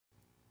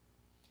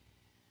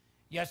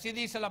Y así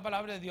dice la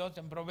palabra de Dios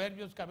en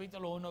Proverbios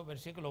capítulo 1,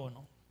 versículo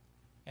 1.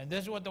 And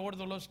this is what the word of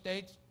the Lord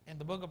states in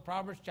the book of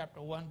Proverbs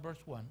chapter 1, verse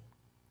 1.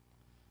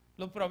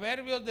 Los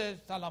proverbios de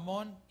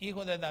Salomón,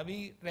 hijo de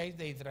David, rey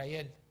de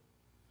Israel.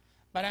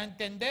 Para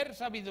entender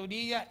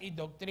sabiduría y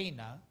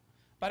doctrina,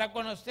 para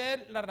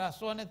conocer las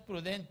razones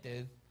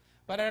prudentes,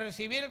 para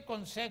recibir el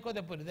consejo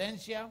de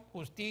prudencia,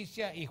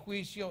 justicia y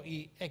juicio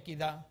y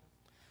equidad,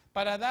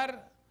 para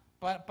dar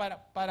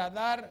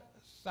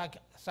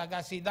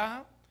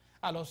sagacidad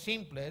a los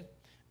simples,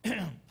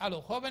 a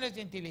los jóvenes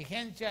de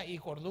inteligencia y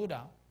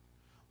cordura.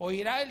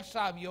 Oirá el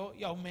sabio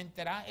y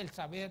aumentará el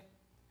saber,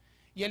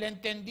 y el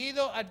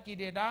entendido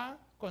adquirirá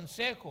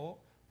consejo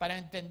para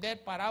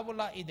entender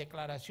parábola y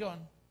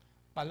declaración,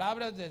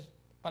 palabras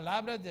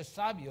de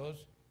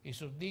sabios y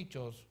sus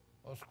dichos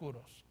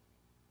oscuros.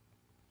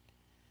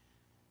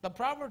 The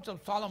Proverbs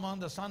of Solomon,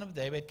 the son of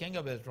David, king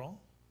of Israel,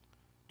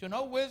 to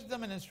know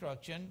wisdom and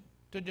instruction,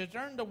 to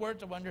discern the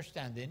words of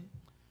understanding,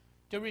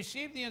 to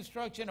receive the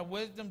instruction of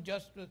wisdom,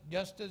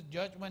 justice,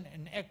 judgment,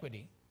 and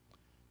equity,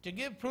 to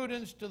give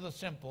prudence to the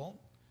simple,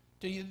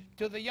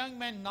 to the young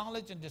man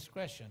knowledge and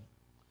discretion.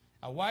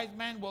 A wise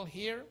man will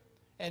hear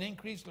and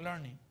increase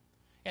learning,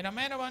 and a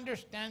man of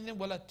understanding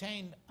will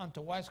attain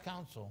unto wise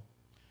counsel,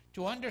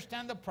 to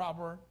understand the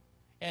proverb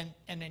and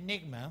an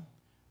enigma,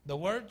 the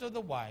words of the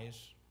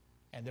wise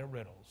and their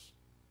riddles.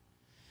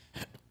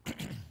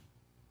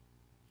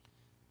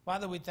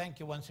 Father, we thank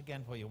you once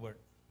again for your word.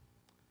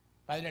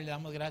 Padre, le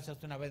damos gracias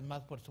una vez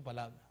más por su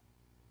palabra.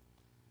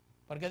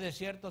 Porque de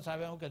cierto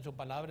sabemos que su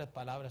palabra es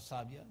palabra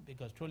sabia,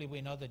 because truly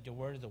we know that your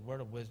word is a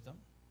word of wisdom.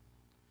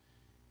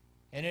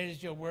 And it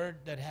is your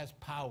word that has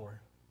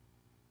power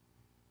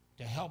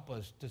to help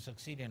us to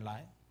succeed in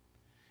life.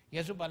 Y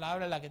es su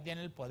palabra la que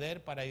tiene el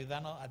poder para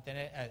ayudarnos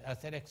a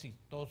ser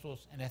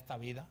exitosos en esta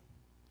vida.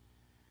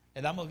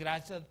 Le damos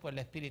gracias por el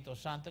Espíritu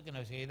Santo que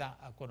nos ayuda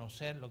a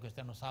conocer lo que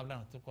usted nos habla en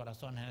nuestros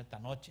corazones en esta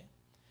noche.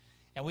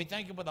 And we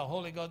thank you for the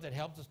Holy Ghost that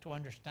helps us to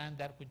understand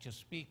that which you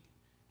speak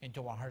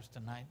into our hearts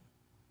tonight.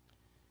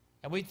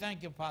 And we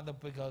thank you, Father,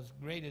 because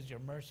great is your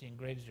mercy and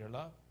great is your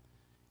love.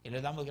 Y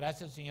le damos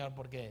gracias, Señor,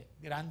 porque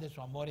grande es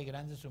su amor y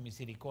grande es su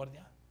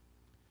misericordia.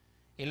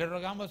 Y le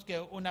rogamos que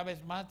una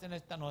vez más en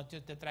esta noche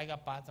usted traiga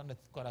paz a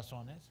nuestros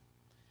corazones.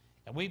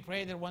 And we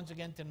pray that once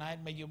again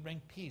tonight may you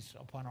bring peace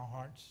upon our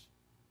hearts.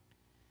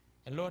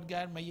 And Lord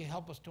God, may you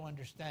help us to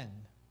understand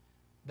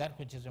that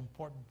which is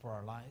important for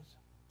our lives.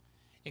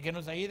 Y que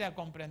nos ayude a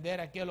comprender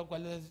aquello lo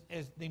cual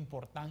es de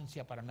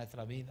importancia para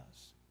nuestras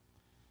vidas.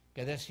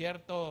 Que de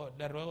cierto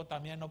le ruego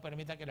también no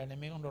permita que el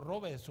enemigo nos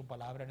robe su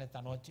palabra en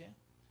esta noche.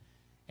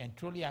 And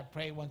truly I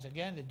pray once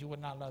again that you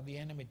would not allow the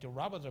enemy to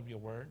rob us of your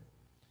word,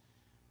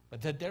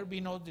 but that there be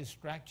no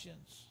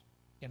distractions,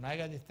 que no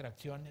haya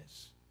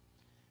distracciones,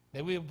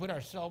 that we would put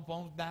our cell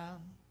phones down,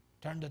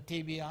 turn the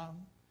TV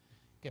on,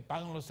 que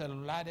paguen los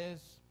celulares,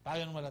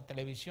 paguen la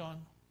televisión,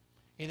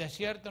 y de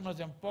cierto nos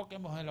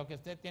enfoquemos en lo que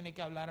usted tiene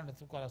que hablar en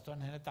nuestros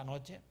corazones en esta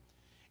noche,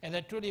 and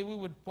that truly we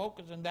would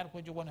focus on that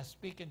which you want to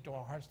speak into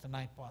our hearts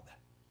tonight, Father,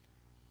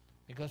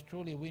 because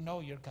truly we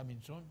know you're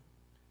coming soon.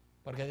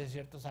 Porque de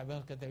cierto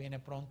sabemos que te viene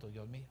pronto,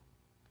 Dios mío.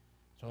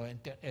 So,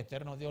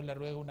 eterno Dios, le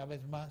ruego una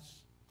vez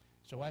más.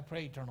 So I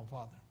pray, eternal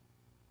Father,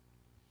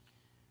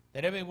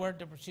 that every word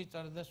that proceeds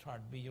out of this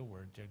heart be your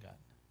word, dear God.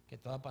 Que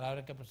toda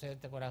palabra que procede de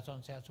este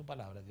corazón sea su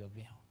palabra, Dios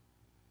mío.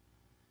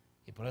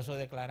 Y por eso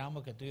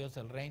declaramos que tuyo es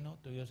el reino,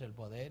 tuyo es el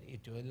poder y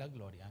tuyo es la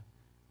gloria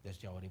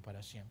desde ahora y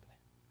para siempre.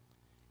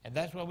 And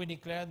that's why we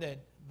declare that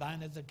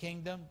thine is the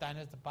kingdom, thine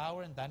is the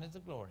power, and thine is the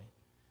glory,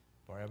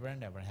 forever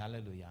and ever.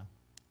 Hallelujah.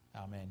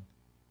 Amen.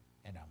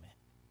 And amen.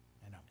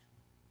 And amen.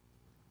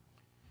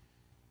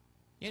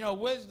 You know,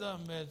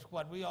 wisdom is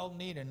what we all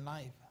need in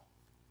life.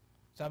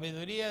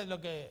 Sabiduría es lo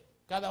que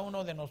cada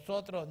uno de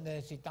nosotros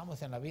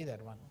necesitamos en la vida,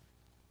 hermano.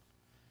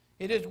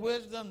 It is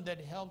wisdom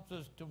that helps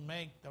us to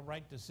make the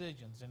right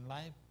decisions in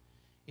life.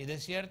 Y de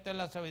cierto es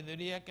la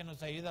sabiduría que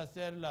nos ayuda a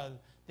hacer las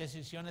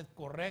decisiones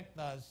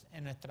correctas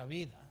en nuestra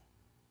vida.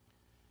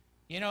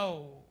 You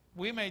know,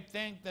 we may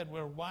think that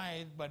we're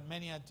wise, but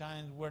many a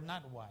times we're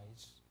not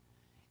wise.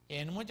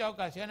 En muchas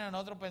ocasiones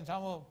nosotros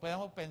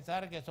podemos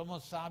pensar que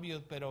somos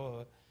sabios,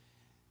 pero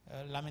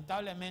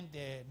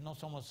lamentablemente no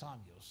somos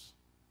sabios.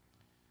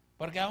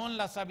 Porque aún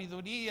la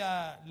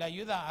sabiduría le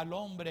ayuda al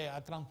hombre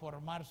a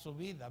transformar su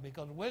vida,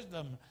 because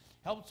wisdom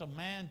helps a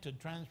man to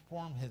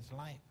transform his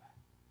life.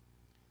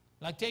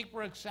 Like take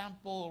for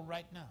example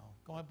right now,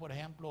 como por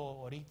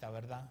ejemplo ahorita,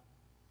 ¿verdad?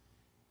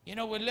 You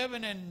know, we're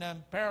living in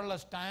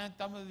perilous times,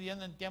 estamos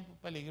viviendo en tiempos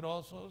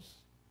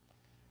peligrosos.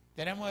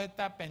 Tenemos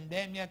esta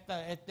pandemia,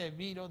 este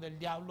virus del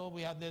diablo.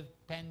 We have this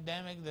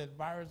pandemic, the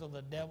virus of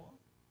the devil.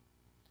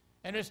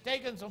 And it's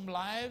taken some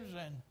lives,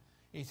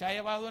 y se ha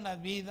llevado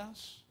unas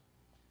vidas.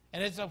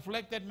 And it's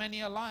afflicted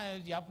many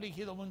lives, y ha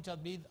afligido muchas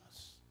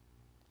vidas.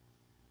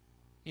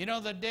 You know,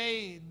 the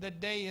day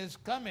is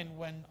coming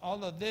when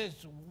all of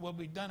this will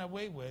be done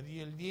away with. Y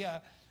el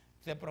día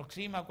se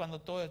aproxima cuando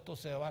todo esto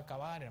se va a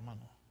acabar,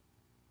 hermano.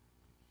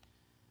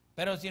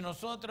 Pero si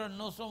nosotros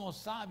no somos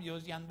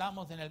sabios y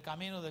andamos en el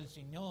camino del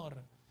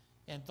Señor,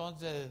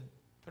 entonces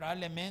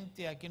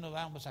probablemente aquí nos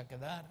vamos a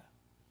quedar.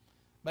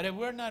 But if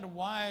we're not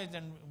wise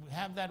and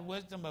have that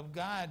wisdom of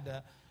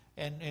God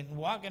and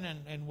walking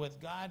in with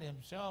God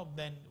himself,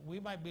 then we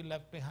might be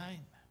left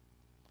behind.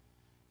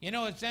 You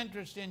know, it's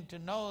interesting to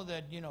know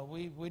that, you know,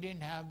 we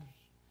didn't have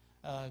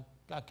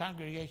a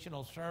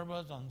congregational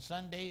service on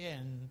Sunday,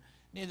 and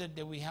neither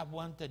did we have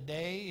one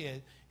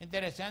today.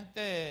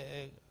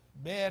 Interesante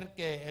ver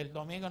que el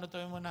domingo no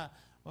tuvimos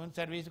un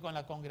servicio con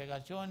la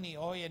congregación, y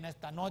hoy en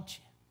esta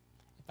noche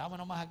estamos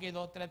nomás aquí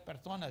 2 o 3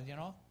 personas, you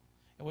know.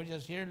 And we're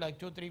just here like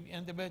 2 or 3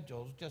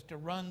 individuals just to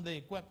run the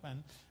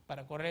equipment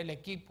para correr el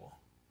equipo.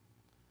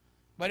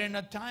 But in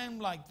a time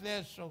like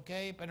this,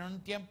 okay, pero en un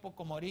tiempo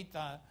como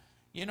ahorita,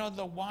 you know,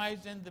 the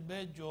wise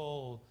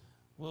individual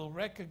will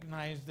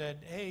recognize that,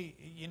 hey,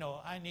 you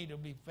know, I need to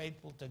be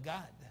faithful to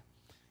God.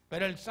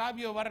 Pero el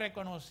sabio va a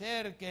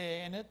reconocer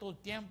que en estos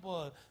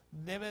tiempos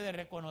debe de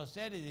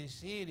reconocer y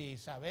decir y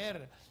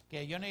saber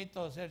que yo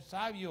necesito ser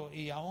sabio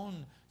y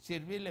aún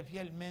servirle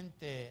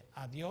fielmente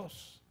a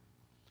Dios.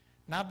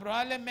 Now,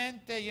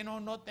 probablemente, you know,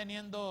 no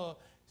teniendo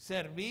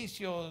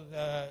servicios,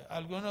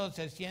 algunos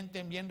se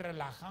sienten bien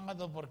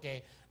relajados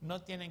porque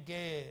no tienen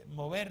que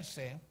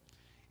moverse.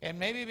 And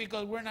maybe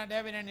because we're not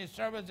having any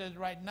services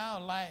right now,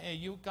 like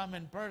you come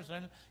in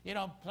person, you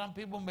know, some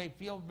people may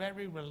feel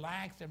very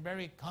relaxed and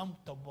very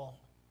comfortable.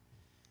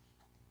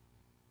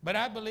 But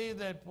I believe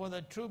that for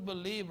the true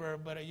believer,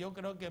 pero yo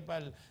creo que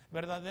para el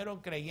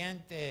verdadero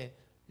creyente,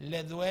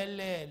 le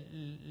duele,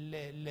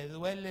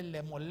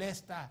 le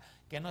molesta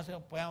que no se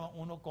pueda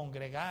uno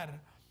congregar.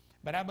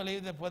 But I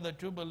believe that for the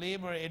true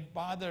believer, it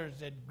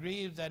bothers, it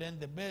grieves that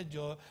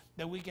individual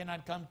that we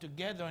cannot come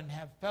together and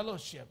have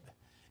fellowship.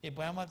 Y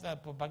podemos,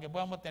 para que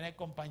podamos tener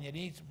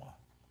compañerismo.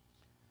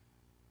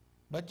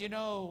 But you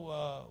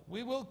know,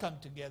 we will come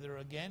together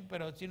again,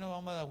 pero si nos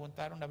vamos a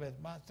juntar una vez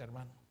más,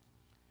 hermano.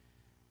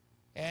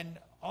 And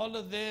all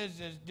of this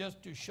is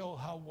just to show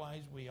how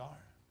wise we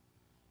are.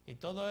 Y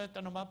todo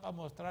esto nomás para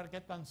mostrar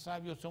qué tan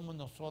sabios somos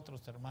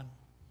nosotros, hermano.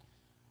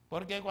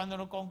 Porque cuando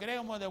nos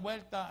congregamos de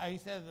vuelta, ahí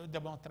se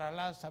demostrará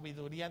la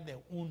sabiduría de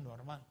uno,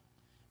 hermano.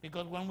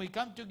 Because when we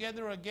come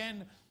together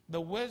again, the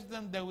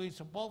wisdom that we're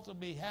supposed to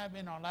be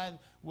having in our lives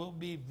will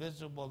be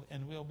visible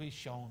and will be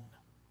shown.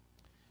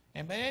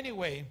 And but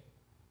anyway,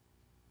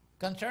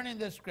 concerning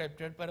the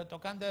scripture, pero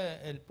tocando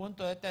el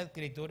punto de estas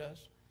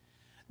escrituras,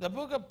 the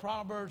book of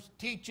Proverbs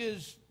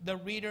teaches the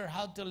reader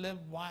how to live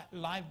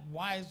life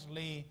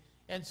wisely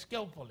and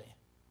skillfully.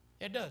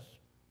 It does.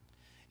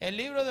 El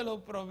libro de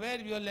los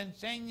Proverbios le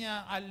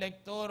enseña al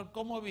lector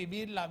cómo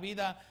vivir la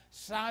vida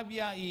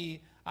sabia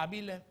y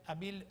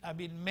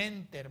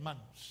hábilmente,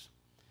 hermanos.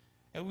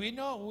 And we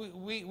know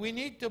we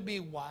need to be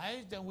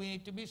wise and we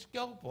need to be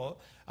skillful.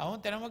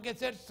 Aún tenemos que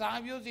ser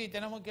sabios y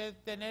tenemos que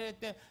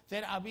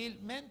ser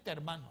hábilmente,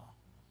 hermano.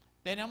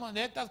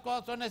 Estas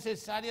cosas son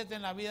necesarias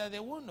en la vida de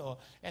uno.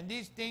 And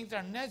these things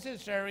are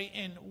necessary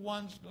in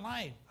one's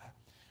life.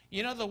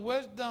 You know, the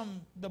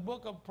wisdom the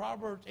book of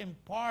Proverbs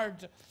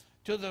imparts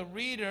to the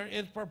reader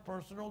is for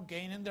personal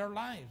gain in their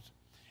lives,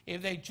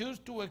 if they choose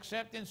to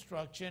accept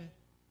instruction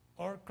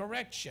or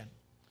correction.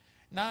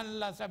 Now,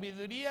 la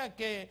sabiduría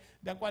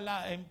de cual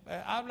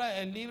habla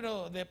el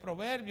libro de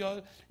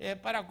Proverbios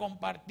para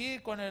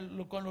compartir con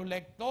los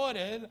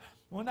lectores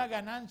una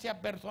ganancia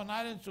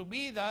personal en su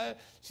vida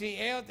si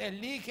ellos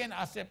eligen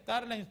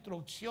aceptar la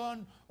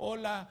instrucción o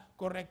la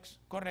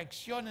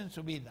corrección en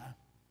su vida.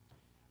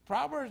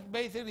 Proverbs,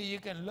 basically, you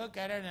can look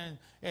at it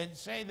and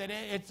say that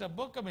it's a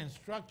book of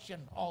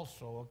instruction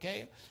also,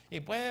 okay? Y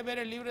puede ver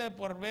el libro de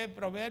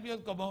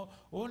Proverbios como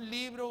un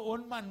libro,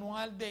 un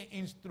manual de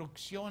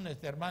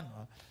instrucciones,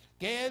 hermano.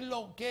 ¿Qué es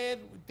lo que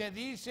te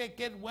dice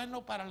que es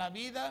bueno para la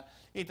vida?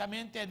 Y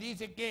también te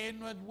dice que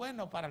no es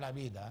bueno para la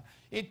vida.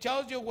 It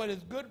tells you what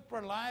is good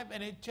for life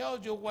and it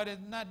tells you what is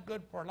not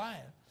good for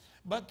life.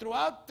 But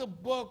throughout the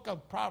book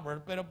of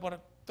Proverbs, pero por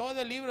todo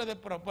el libro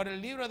por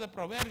el libro de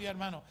Proverbios,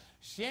 hermano,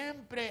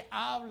 siempre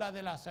habla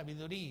de la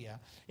sabiduría.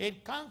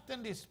 It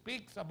constantly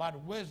speaks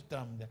about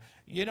wisdom.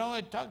 You know,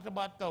 it talks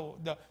about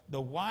the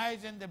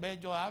wise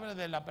individual, habla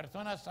de la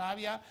persona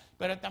sabia,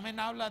 pero también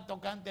habla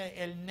tocante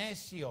el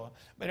necio.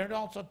 But it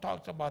also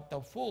talks about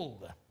the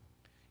fool.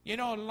 You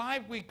know, the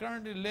life we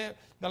currently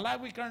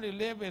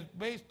live is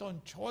based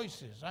on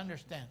choices,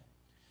 understand?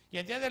 Y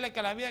entiéndele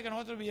que la vida que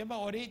nosotros vivimos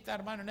ahorita,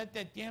 hermano, en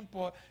este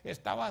tiempo,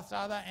 está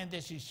basada en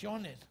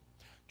decisiones.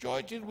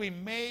 Choices we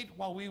made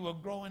while we were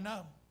growing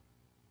up.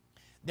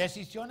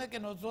 Decisiones que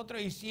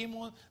nosotros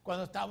hicimos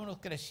cuando estábamos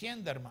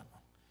creciendo,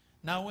 hermano.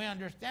 Now we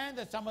understand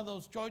that some of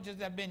those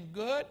choices have been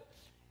good,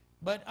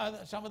 but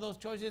some of those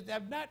choices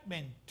have not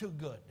been too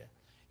good.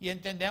 Y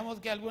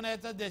entendemos que algunas de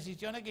estas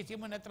decisiones que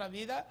hicimos en nuestra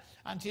vida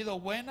han sido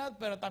buenas,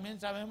 pero también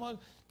sabemos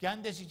que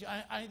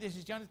hay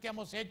decisiones que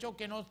hemos hecho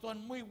que no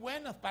son muy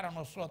buenas para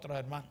nosotros,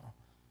 hermano.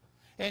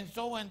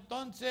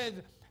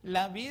 Entonces,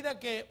 la vida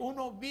que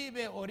uno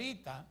vive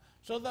ahorita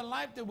So the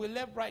life that we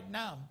live right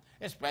now,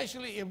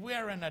 especially if we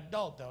are an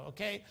adult,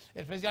 okay,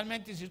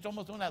 especialmente si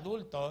somos un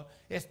adulto,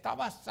 está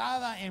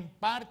basada en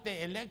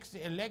parte el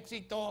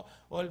éxito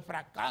o el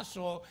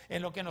fracaso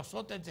en lo que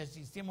nosotros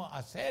decidimos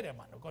hacer,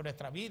 hermano, con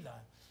nuestra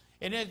vida.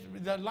 And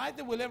the life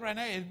that we live right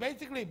now is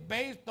basically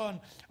based on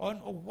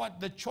what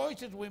the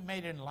choices we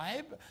made in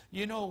life,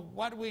 you know,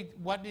 what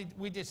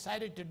we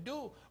decided to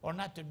do or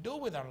not to do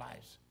with our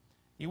lives.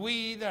 We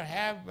either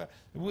have,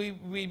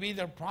 we've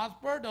either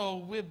prospered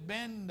or we've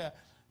been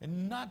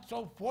not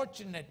so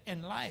fortunate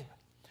in life.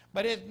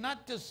 But it's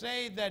not to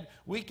say that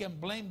we can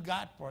blame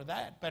God for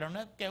that. Pero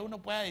no es que uno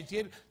pueda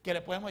decir que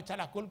le podemos echar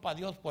la culpa a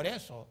Dios por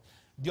eso.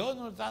 Dios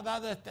nos ha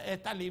dado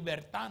esta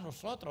libertad a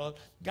nosotros.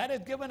 God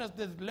has given us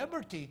this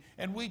liberty,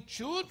 and we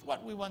choose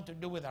what we want to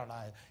do with our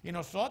lives. Y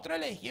nosotros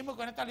elegimos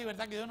con esta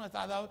libertad que Dios nos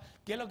ha dado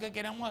qué es lo que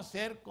queremos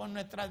hacer con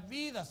nuestras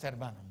vidas,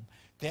 hermano.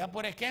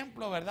 Por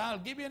ejemplo, ¿verdad? I'll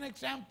give you an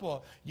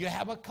example. You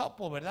have a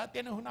couple, ¿verdad?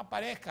 Tienes una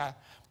pareja.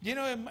 You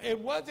know, it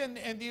was in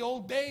the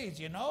old days,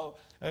 you know,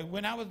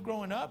 when I was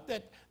growing up,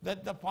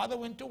 that the father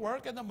went to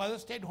work and the mother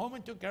stayed home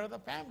and took care of the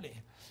family.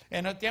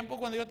 En el tiempo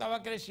cuando yo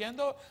estaba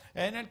creciendo,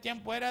 en el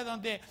tiempo era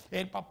donde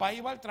el papá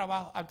iba al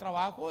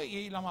trabajo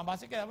y la mamá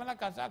se quedaba en la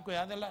casa a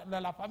cuidar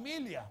de la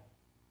familia.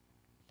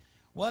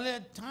 Well,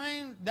 that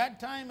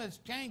time has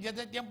changed.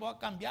 Ese tiempo ha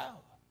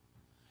cambiado.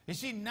 You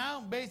see,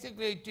 now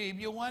basically, if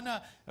you want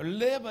to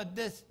live a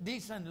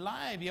decent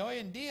life, y hoy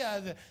en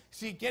día,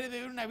 si quieres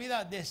vivir una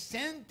vida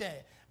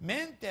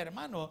decentemente,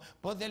 hermano,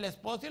 pues el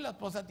esposo y la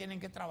esposa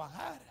tienen que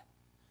trabajar.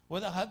 Well,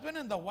 the husband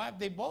and the wife,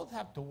 they both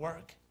have to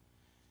work.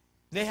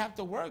 They have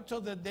to work so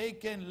that they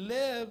can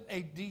live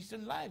a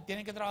decent life.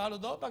 Tienen que trabajar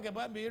los dos para que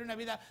puedan vivir una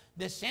vida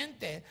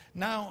decente.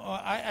 Now,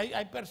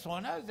 hay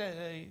personas,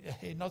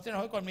 no se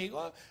enojen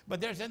conmigo,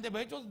 but there's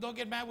individuals, don't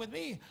get mad with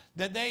me,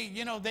 that they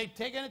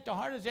taken it to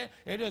heart and say,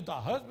 it is the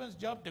husband's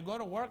job to go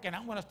to work and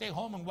I'm going to stay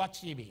home and watch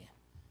TV.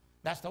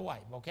 That's the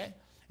wife, okay?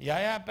 Y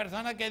hay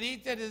personas que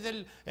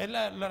dicen, es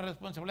la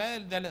responsabilidad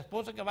del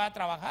esposo que va a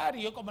trabajar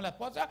y yo como la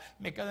esposa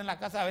me quedo en la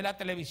casa a ver la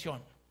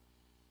televisión.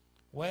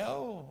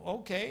 Well,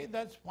 okay,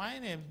 that's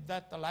fine if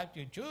that's the life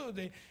you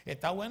choose.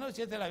 Está bueno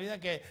si esa es la vida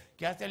que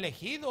has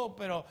elegido,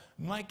 pero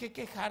no hay que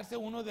quejarse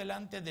uno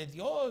delante de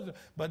Dios.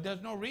 But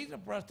there's no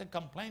reason for us to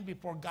complain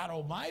before God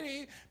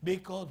Almighty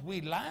because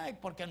we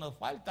lack, porque nos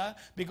falta,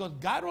 because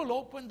God will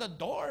open the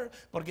door,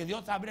 porque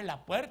Dios abre la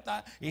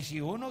puerta. Y si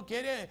uno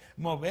quiere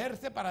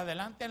moverse para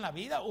adelante en la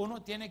vida,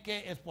 uno tiene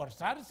que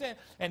esforzarse.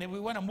 And if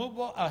we want to move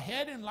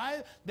ahead in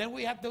life, then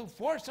we have to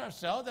force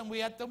ourselves and we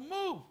have to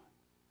move.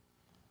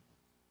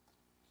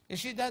 You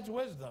see, that's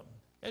wisdom.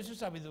 Eso es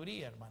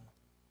sabiduría, hermano.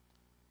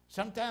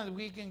 Sometimes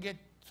we can get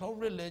so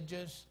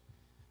religious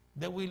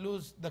that we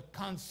lose the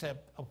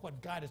concept of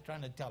what God is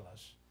trying to tell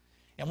us.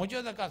 En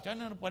muchas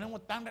ocasiones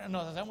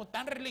nos hacemos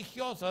tan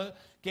religiosos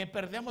que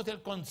perdemos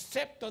el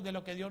concepto de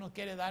lo que Dios nos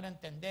quiere dar a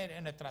entender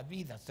en nuestras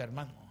vidas,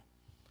 hermano.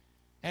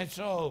 And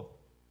so,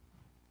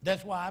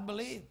 that's why I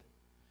believe.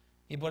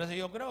 Y por eso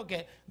yo creo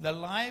que the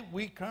life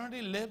we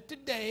currently live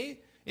today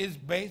is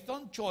based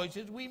on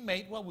choices we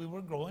made while we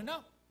were growing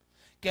up.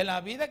 Que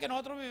la vida que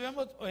nosotros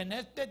vivimos en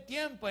este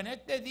tiempo, en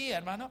este día,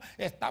 hermano,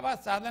 está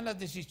basada en las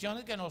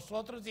decisiones que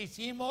nosotros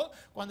hicimos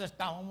cuando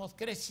estábamos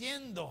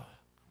creciendo.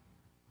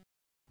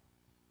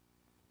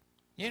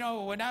 You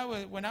know, when I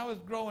was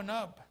growing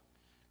up,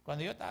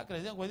 cuando yo estaba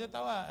creciendo, cuando yo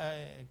estaba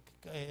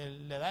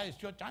la edad de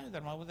 18 años,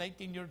 hermano, I was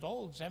 18 years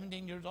old,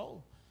 17 years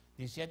old,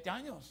 17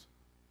 años.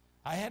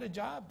 I had a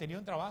job, tenía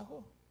un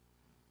trabajo.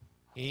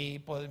 Y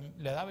pues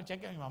le daba el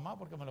cheque a mi mamá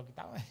porque me lo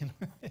quitaba.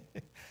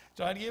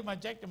 So I'd give my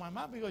check to my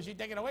mom because she'd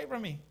take it away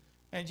from me.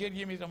 And she'd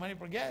give me some money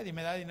for gas y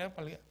me da dinero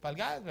para el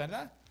gas,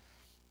 ¿verdad?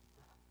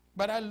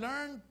 But I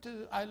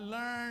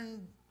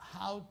learned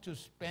how to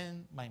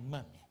spend my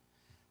money.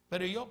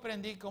 Pero yo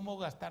aprendí cómo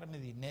gastar mi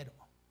dinero.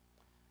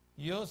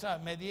 Yo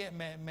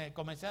me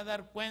comencé a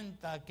dar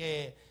cuenta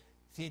que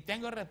si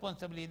tengo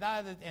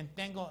responsabilidades,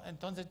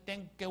 entonces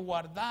tengo que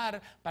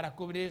guardar para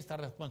cubrir estas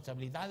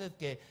responsabilidades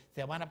que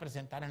se van a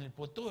presentar en el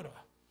futuro.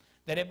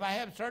 That if I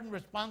have certain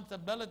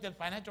responsibilities,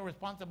 financial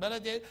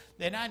responsibilities,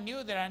 then I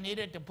knew that I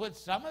needed to put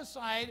some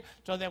aside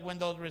so that when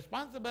those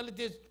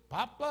responsibilities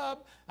pop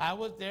up, I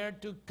was there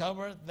to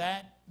cover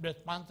that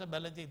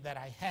responsibility that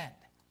I had.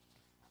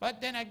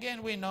 But then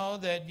again, we know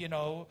that, you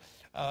know,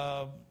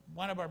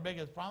 one of our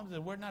biggest problems is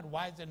we're not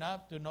wise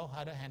enough to know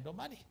how to handle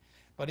money.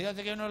 Pero yo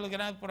sé que uno de los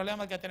grandes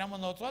problemas que tenemos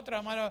nosotros,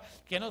 hermano,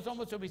 que no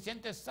somos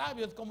suficientes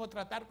sabios como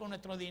tratar con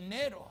nuestro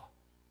dinero.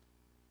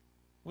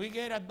 We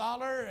get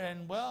 $1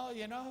 and, well,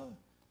 you know,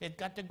 it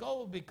got to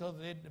go because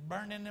it's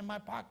burning in my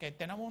pocket.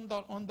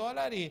 Tenemos un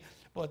dólar y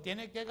pues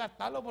tiene que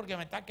gastarlo porque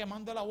me está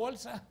quemando la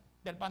bolsa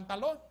del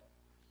pantalón.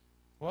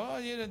 Well,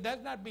 you know,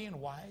 that's not being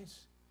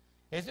wise.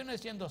 Eso no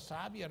es siendo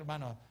sabio,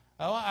 hermano.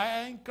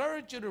 I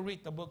encourage you to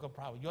read the book of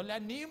Proverbs. Yo le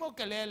animo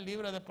que lea el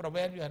libro de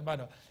Proverbios,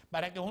 hermano,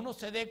 para que uno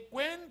se dé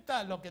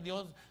cuenta lo que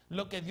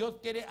Dios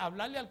quiere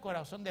hablarle al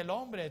corazón del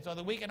hombre, so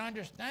that we can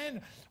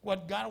understand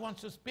what God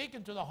wants to speak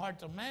into the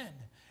hearts of men.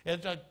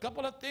 There's a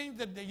couple of things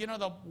that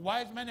the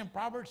wise man in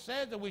Proverbs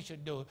says that we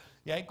should do.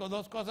 Y hay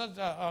dos cosas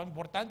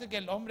importantes que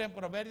el hombre en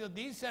Proverbios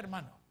dice,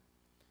 hermano.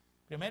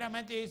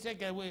 Primeramente dice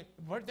que,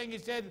 first thing he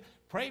said,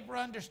 pray for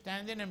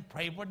understanding and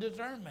pray for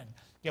discernment.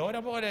 Que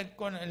ora por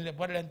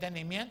el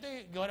entendimiento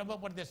y que ora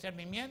por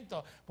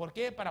discernimiento. ¿Por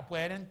qué? Para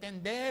poder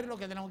entender lo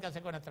que tenemos que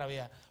hacer con nuestra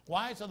vida.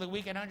 Why? So that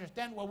we can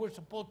understand what we're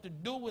supposed to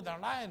do with our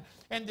lives.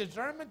 And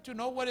discernment to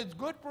know what is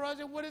good for us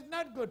and what is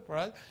not good for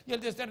us. Y el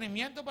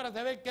discernimiento para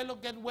saber qué es lo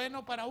que es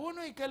bueno para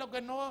uno y qué es lo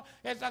que no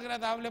es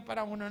agradable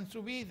para uno en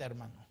su vida,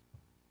 hermano.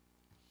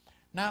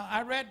 Now,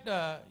 I read,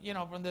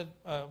 from the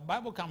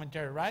Bible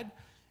commentary, right?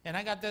 And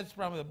I got this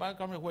from the Bible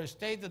commentary where it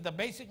states that the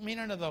basic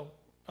meaning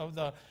of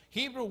the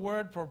Hebrew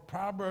word for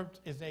Proverbs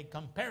is a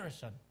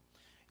comparison.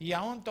 Y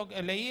aún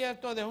leí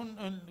esto de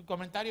un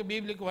comentario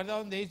bíblico, ¿verdad?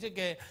 Donde dice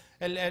que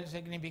el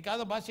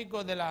significado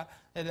básico de la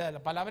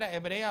palabra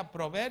hebrea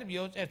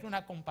proverbios es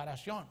una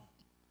comparación.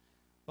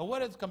 But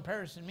what does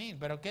comparison mean?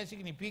 ¿Pero qué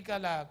significa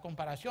la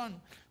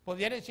comparación? Pues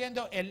viene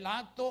siendo el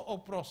acto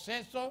o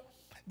proceso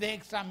de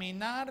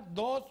examinar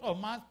dos o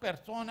más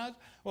personas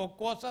o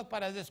cosas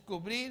para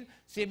descubrir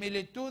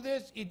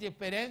similitudes y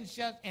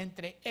diferencias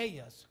entre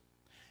ellas.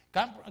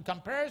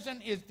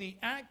 Comparison is the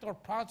act or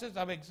process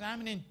of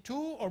examining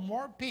two or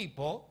more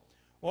people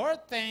or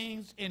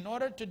things in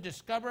order to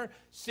discover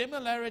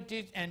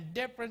similarities and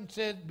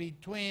differences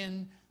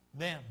between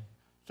them.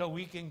 So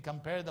we can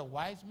compare the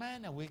wise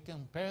man and we can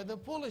compare the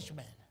foolish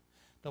man.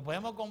 Entonces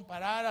podemos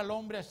comparar al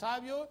hombre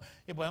sabio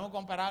y podemos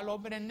comparar al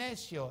hombre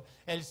necio.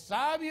 El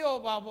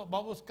sabio va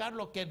a buscar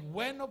lo que es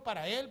bueno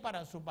para él,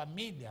 para su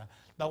familia.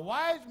 The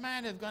wise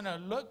man is going to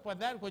look for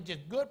that which is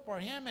good for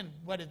him and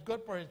what is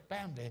good for his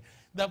family.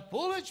 The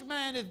foolish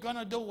man is going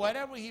to do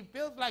whatever he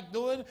feels like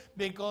doing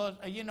because,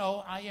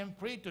 I am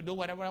free to do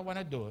whatever I want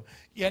to do.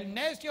 Y el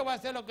necio va a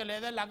hacer lo que le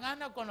dé la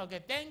gana con lo que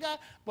tenga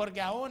porque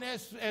aún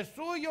es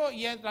suyo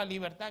y es la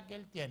libertad que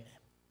él tiene.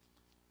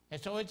 And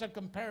so it's a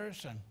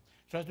comparison.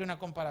 So es una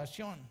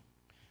comparación.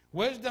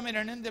 Wisdom in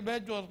an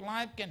individual's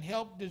life can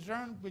help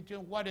discern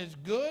between what is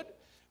good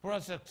for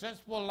a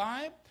successful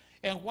life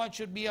and what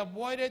should be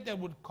avoided that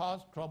would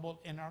cause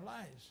trouble in our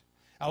lives.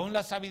 Aún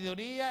la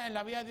sabiduría en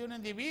la vida de un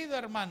individuo,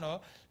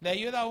 hermano, le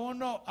ayuda a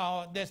uno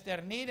a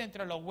discernir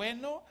entre lo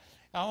bueno,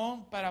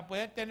 aún para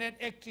poder tener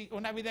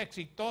una vida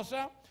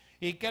exitosa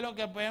y qué es lo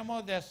que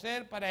podemos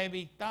hacer para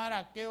evitar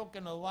aquello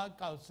que nos va a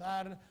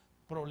causar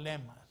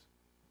problemas.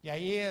 Y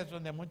ahí es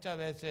donde muchas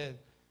veces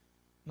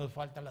nos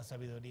falta la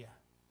sabiduría.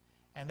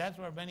 And that's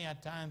where many a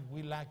times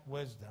we lack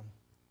wisdom.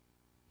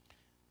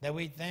 That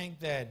we think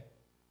that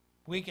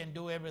we can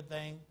do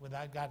everything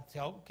without God's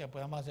help, que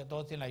podemos hacer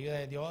todo sin la ayuda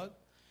de Dios.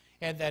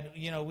 And that,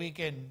 we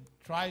can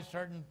try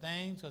certain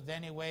things because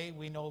anyway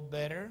we know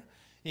better.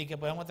 Y que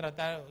podemos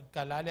tratar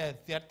calarle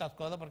ciertas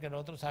cosas porque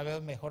nosotros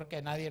sabemos mejor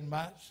que nadie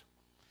más.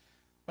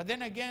 But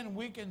then again,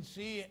 we can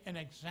see an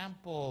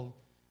example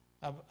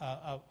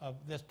of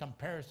this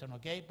comparison,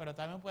 okay? Pero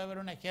también puede haber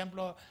un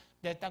ejemplo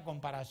de esta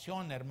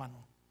comparación,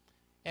 hermano.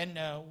 And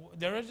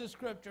there is a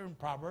scripture in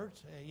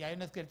Proverbs, y hay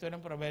una escritura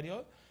en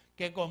Proverbios,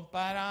 que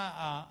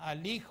compara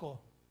al hijo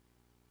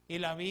y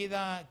la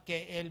vida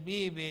que él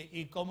vive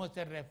y cómo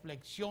se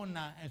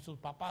reflexiona en sus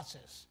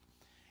papaces.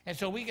 And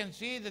so we can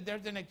see that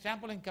there's an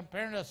example in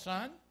comparing a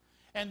son,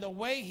 and the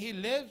way he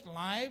lives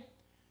life,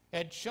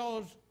 it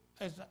shows,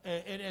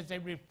 it is a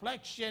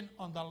reflection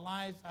on the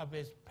lives of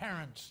his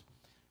parents.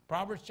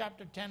 Proverbs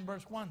chapter 10,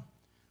 verse 1.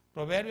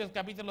 Proverbios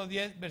capítulo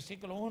 10,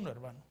 versículo 1,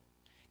 hermano.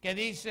 Que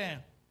dice,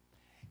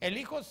 el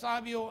hijo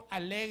sabio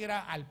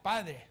alegra al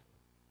padre.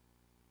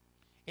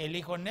 El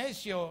hijo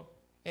necio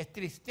es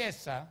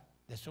tristeza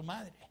de su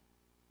madre.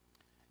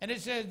 And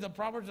it says, the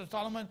Proverbs of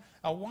Solomon,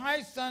 a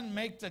wise son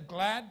makes a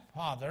glad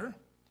father,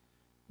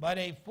 but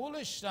a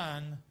foolish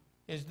son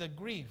is the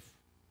grief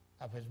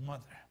of his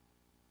mother.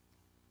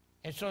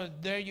 And so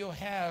there you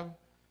have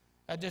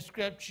a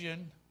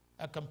description,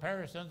 a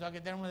comparison. So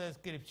aquí tenemos una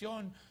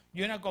descripción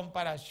y una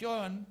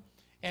comparación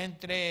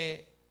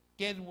entre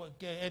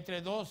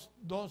dos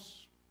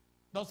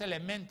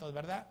elementos,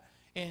 ¿verdad?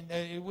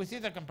 And we see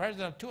the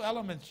comparison of two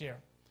elements here.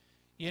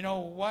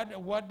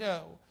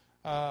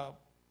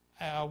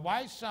 A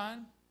wise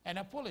son and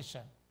a foolish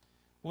son.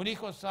 Un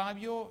hijo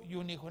sabio y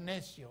un hijo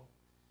necio.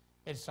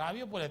 El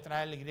sabio pues le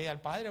trae alegría al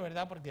padre,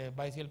 ¿verdad? Porque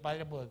va a decir el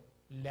padre pues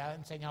le ha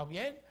enseñado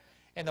bien.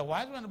 And the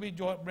wise one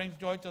brings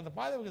joy to the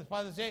father because the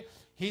father says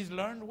he's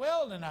learned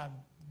well and I'm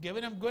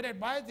giving him good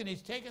advice and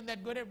he's taken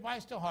that good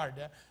advice to heart.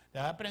 Le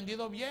ha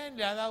aprendido bien,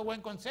 le ha dado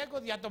buen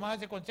consejo, y ha tomado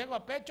ese consejo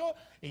a pecho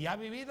y ha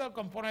vivido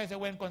conforme a ese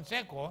buen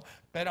consejo.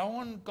 Pero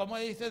aún, como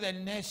dice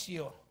del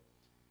necio?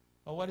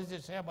 Well, what does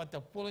it say about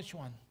the foolish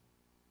one?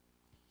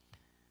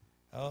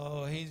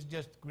 Oh, he's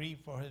just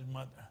grieved for his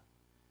mother.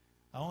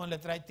 Aún le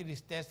trae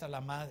tristeza a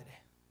la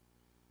madre.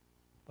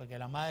 Porque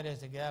la madre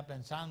se queda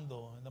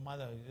pensando, the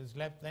mother is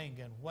left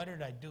thinking, what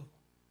did I do?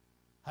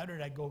 How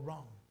did I go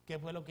wrong? ¿Qué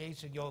fue lo que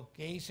hice yo?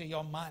 ¿Qué hice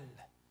yo mal?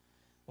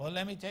 Well,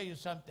 let me tell you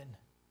something.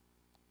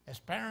 As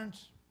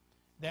parents,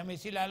 déjame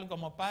decirle algo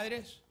como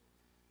padres,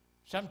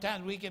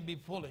 sometimes we can be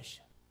foolish.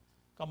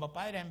 Como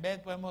padres en vez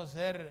podemos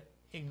ser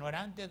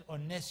ignorantes o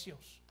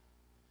necios.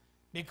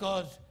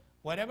 Because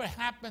whatever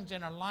happens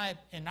in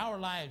our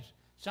lives,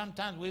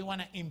 sometimes we want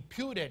to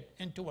impute it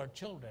into our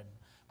children.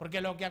 Porque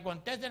lo que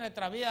acontece en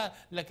nuestra vida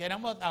lo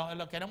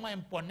queremos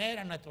imponer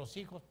a nuestros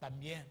hijos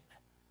también.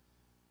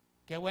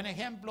 Qué buen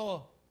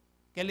ejemplo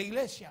que la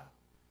iglesia.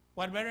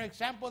 What better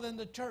example than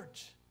the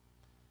church?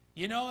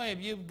 You know, if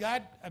you've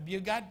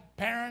got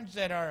parents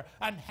that are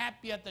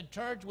unhappy at the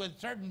church with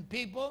certain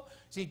people,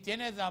 si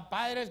tienes a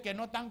padres que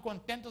no están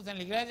contentos en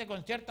la iglesia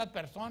con ciertas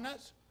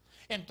personas,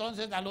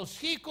 entonces a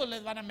los hijos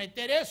les van a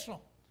meter eso.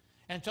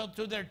 And so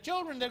to their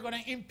children, they're going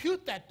to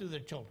impute that to their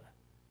children.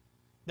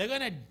 They're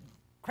going to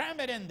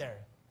cram it in there.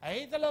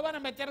 Ahí se lo van a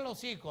meter a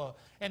los hijos.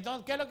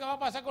 Entonces, ¿qué es lo que va a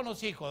pasar con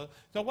los hijos?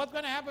 So what's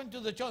going to happen to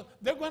the children?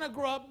 They're going to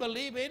grow up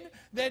believing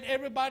that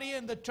everybody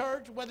in the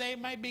church where they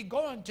might be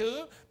going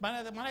to,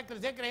 van a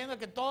crecer creyendo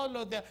que todos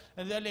los de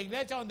la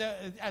iglesia donde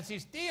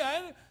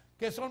asistían,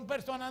 que son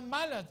personas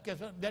malas, que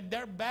son, that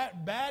they're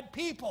bad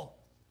people.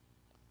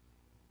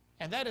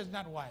 And that is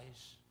not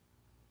wise.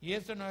 Y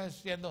eso no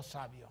es siendo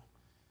sabio.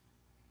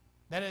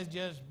 That is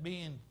just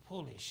being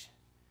foolish.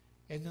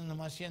 Es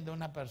nomás siendo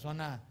una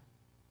persona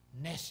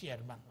necia,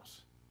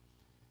 hermanos.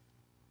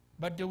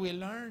 But do we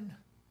learn?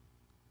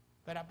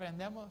 Pero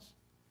aprendemos.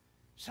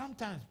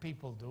 Sometimes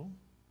people do.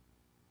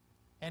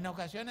 En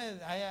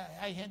ocasiones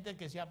hay gente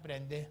que sí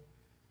aprende.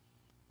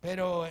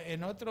 Pero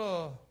en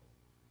otros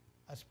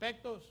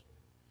aspectos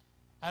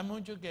hay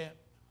muchos que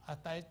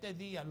hasta este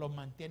día los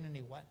mantienen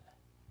igual.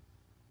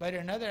 But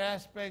in other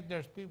aspects,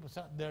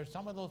 there's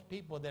some of those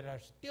people that are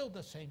still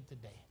the same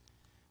today.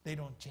 They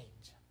don't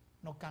change.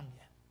 No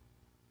cambian.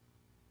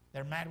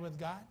 They're mad with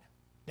God.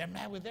 They're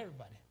mad with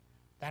everybody.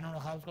 Están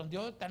enojados con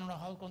Dios, están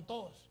enojados con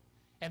todos.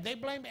 And they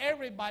blame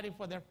everybody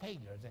for their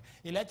failures.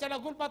 Y le echan la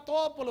culpa a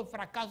todos por los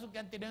fracasos que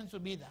han tenido en su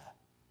vida.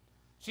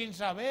 Sin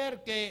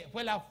saber que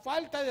fue la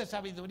falta de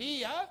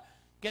sabiduría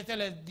que se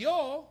les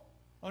dio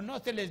o no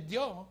se les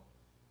dio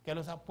que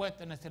los ha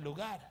puesto en ese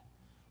lugar.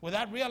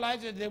 Without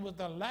realizing there was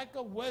a lack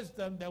of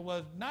wisdom that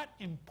was not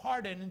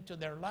imparted into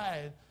their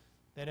lives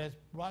that has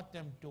brought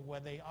them to where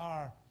they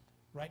are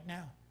right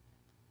now.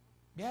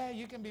 Yeah,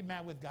 you can be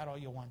mad with God all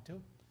you want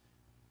to,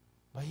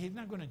 but He's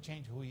not going to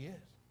change who He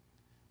is.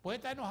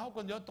 Puedes estar enojado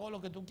con Dios todo lo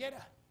que tú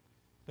quieras,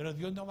 pero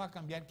Dios no va a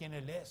cambiar quién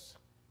Él es.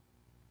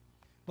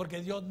 Porque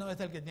Dios no es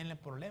el que tiene el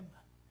problema.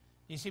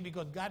 You see,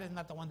 because God is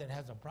not the one that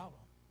has a problem.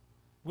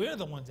 We're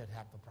the ones that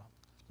have the problem.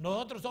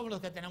 Nosotros somos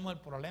los que tenemos el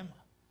problema.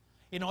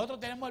 Y nosotros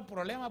tenemos el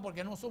problema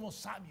porque no somos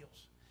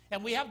sabios.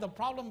 And we have the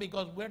problem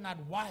because we're not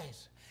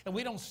wise. And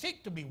we don't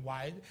seek to be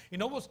wise. Y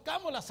no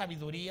buscamos la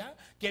sabiduría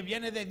que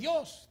viene de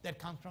Dios, that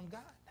comes from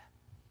God.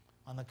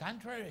 On the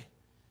contrary,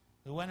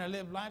 we want to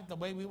live life the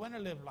way we want to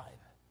live life.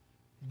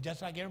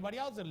 Just like everybody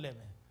else is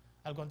living.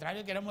 Al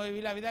contrario, queremos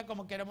vivir la vida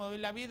como queremos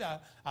vivir la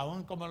vida.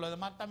 Aún como los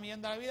demás están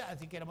viviendo la vida,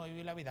 así queremos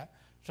vivir la vida.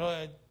 So,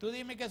 tú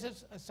dime que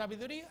es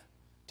sabiduría.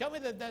 Tell me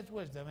that that's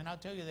wisdom, and I'll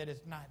tell you that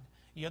it's not.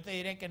 Y yo te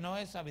diré que no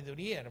es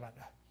sabiduría,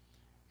 hermana.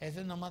 Eso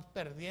es nomás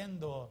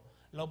perdiendo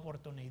la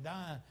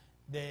oportunidad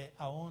de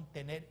aún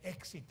tener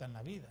éxito en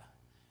la vida.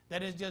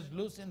 That is just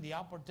losing the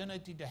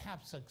opportunity to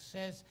have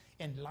success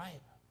in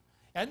life.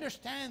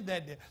 Understand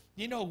that,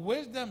 you know,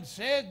 wisdom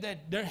says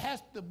that there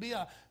has to be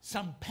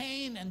some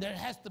pain and there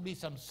has to be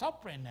some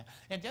suffering.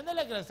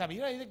 Entiéndele que la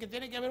sabiduría dice que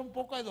tiene que haber un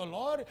poco de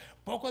dolor,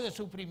 poco de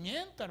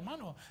sufrimiento,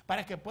 hermano,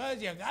 para que puedas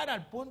llegar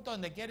al punto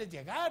donde quieres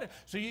llegar,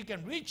 so you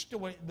can reach to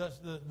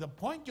the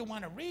point you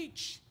want to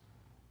reach.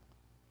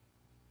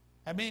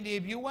 I mean,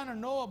 if you want to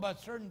know about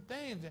certain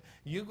things,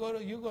 you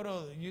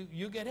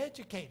get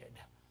educated.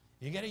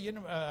 You get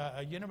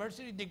a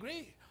university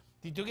degree.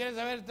 Si tú quieres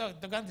saber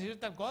tocar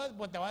ciertas cosas,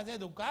 pues te vas a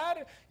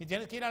educar y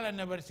tienes que ir a la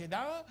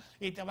universidad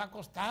y te va a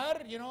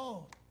costar, you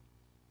know,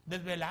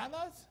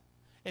 desveladas.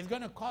 It's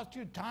going to cost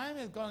you time.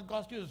 It's going to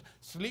cost you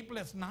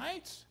sleepless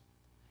nights.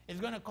 It's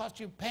going to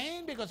cost you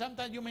pain because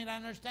sometimes you may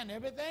not understand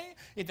everything.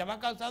 Y te va a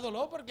causar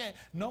dolor porque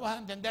no vas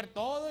a entender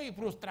todo y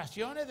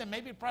frustraciones and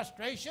maybe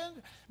frustrations.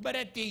 But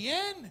at the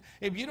end,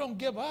 if you don't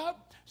give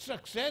up,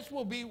 success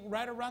will be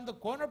right around the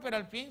corner. Pero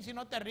al fin, si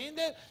no te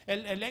rindes,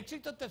 el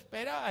éxito te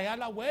espera allá a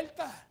la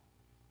vuelta.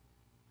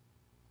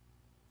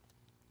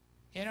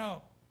 You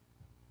know,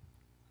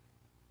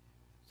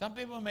 some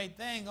people may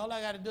think all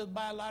I got to do is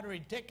buy a lottery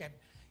ticket.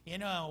 You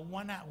know,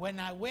 when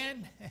I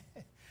win,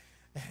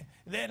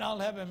 then I'll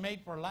have it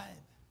made for life.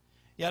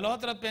 Y los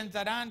otros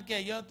pensarán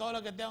que yo todo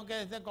lo que tengo que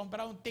hacer es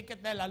comprar un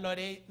ticket de la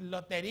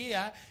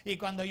lotería y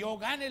cuando yo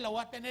gane lo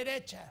voy a tener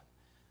hecha.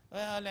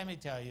 Well, let me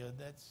tell you,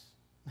 that's...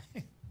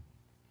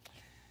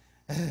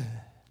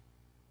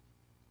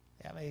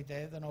 Ya me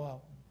dijiste, esto no va...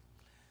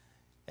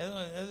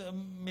 Es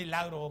un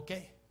milagro,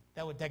 okay?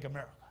 That would take a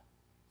miracle.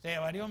 Se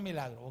llevaría un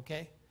milagro,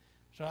 okay?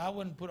 So I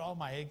wouldn't put all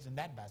my eggs in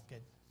that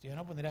basket. Si yo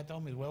no pondría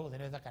todos mis huevos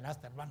en esa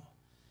canasta, hermano.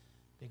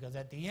 Because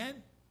at the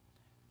end,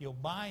 you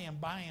buy and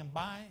buy and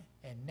buy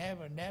and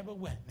never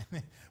win.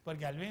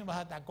 Porque al fin vas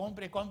a estar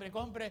compre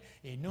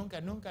y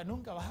nunca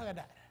vas a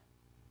ganar.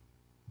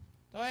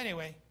 So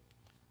anyway,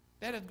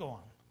 let us go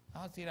on.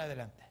 Vamos a ir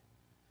adelante.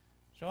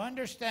 So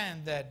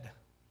understand that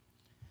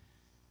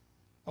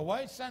a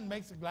wise son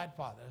makes a glad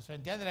father. So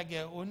entiende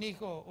que un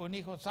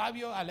hijo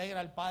sabio alegra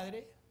al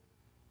padre,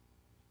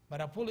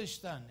 but a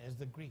foolish son is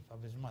the grief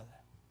of his mother.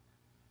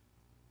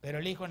 Pero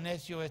el hijo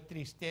necio es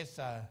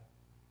tristeza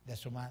de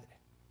su madre.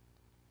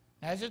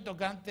 Eso es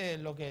tocante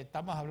lo que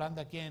estamos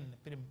hablando aquí en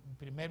el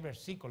primer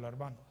versículo,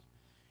 hermanos.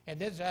 And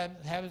this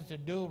has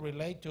to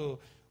relate to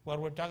what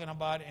we're talking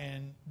about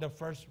in the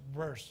first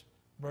verse.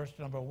 Verse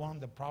number 1,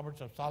 the Proverbs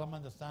of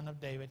Solomon, the son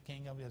of David,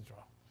 king of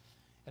Israel.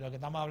 Es lo que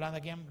estamos hablando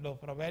aquí en los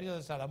Proverbios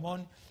de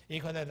Salomón,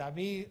 hijo de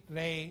David,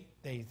 rey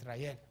de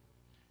Israel.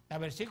 Now,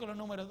 versículo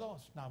número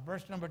 2. Now,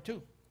 verse number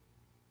 2.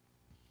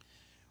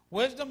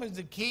 Wisdom is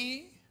the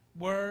key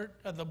word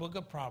of the book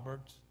of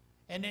Proverbs,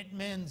 and it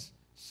means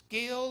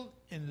skill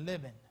in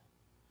living.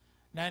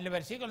 Now, en el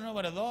versículo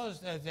número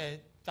 2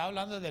 está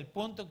hablando del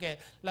punto que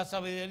la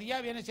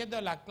sabiduría viene siendo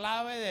la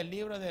clave del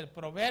libro del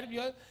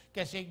Proverbios,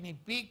 que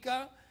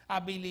significa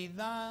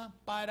habilidad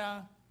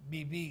para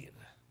vivir.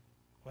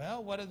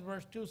 Well, what does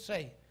verse 2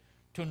 say?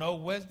 To know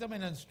wisdom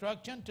and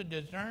instruction, to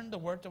discern the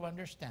words of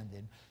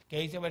understanding. ¿Qué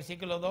dice el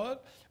versículo 2?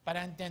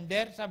 Para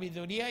entender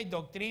sabiduría y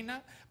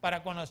doctrina,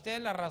 para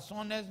conocer las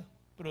razones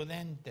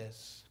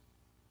prudentes.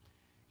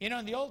 You know,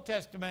 in the Old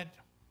Testament,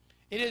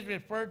 it is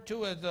referred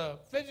to as a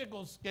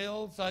physical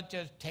skill such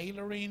as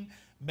tailoring,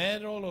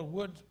 metal or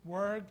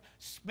woodwork,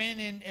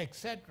 spinning,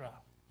 etc.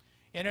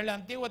 En el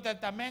Antiguo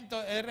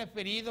Testamento es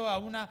referido a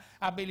una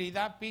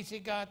habilidad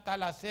física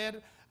tal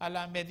hacer a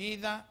la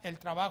medida el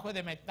trabajo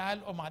de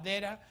metal o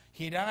madera,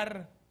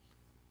 girar,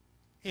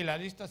 y la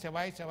lista se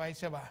va y se va y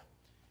se va.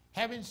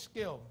 Having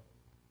skill,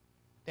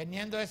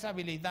 teniendo esa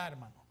habilidad,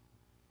 hermano.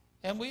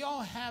 And we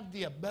all have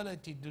the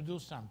ability to do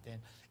something.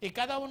 Y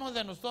cada uno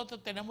de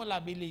nosotros tenemos la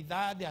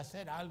habilidad de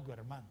hacer algo,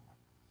 hermano.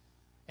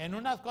 En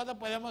unas cosas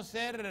podemos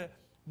ser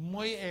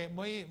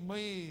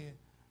muy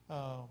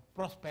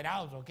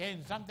prosperados, okay?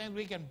 And sometimes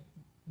we can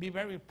be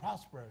very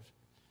prosperous.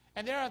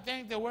 And there are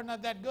things that we're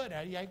not that good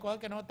at. Y hay cosas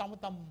que no estamos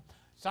tan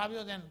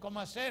sabios en cómo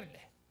hacerle.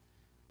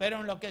 Pero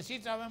en lo que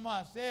sí sabemos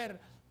hacer,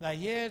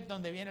 ahí es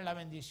donde viene la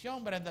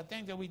bendición. But in the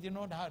things that we do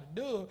not know how to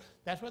do,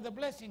 that's where the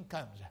blessing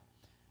comes.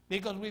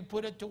 Because we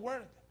put it to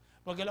work.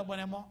 Porque lo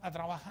ponemos a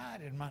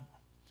trabajar, hermano.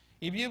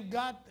 If you've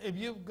got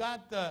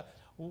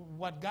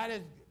what God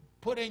has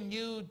put in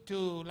you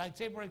to, like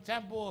say for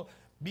example,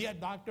 be a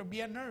doctor,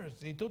 be a nurse.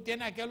 Si tú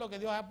tienes aquello que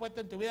Dios ha puesto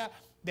en tu vida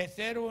de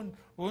ser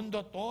un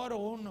doctor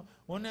o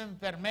un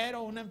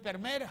enfermero o una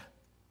enfermera,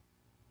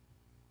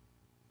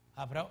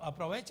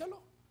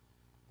 aprovechalo.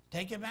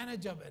 Take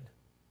advantage of it.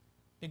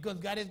 Because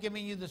God is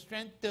giving you the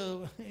strength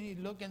to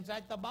look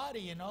inside the body,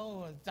 you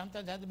know.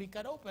 Sometimes it has to be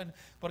cut open.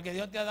 Porque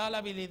Dios te ha dado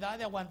la habilidad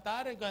de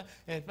aguantar,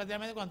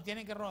 especialmente cuando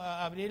tienen que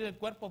abrir el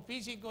cuerpo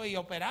físico y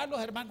operarlos,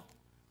 hermano.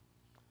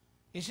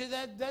 You see,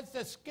 that's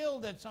the skill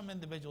that some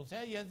individuals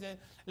have. Y es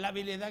la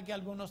habilidad que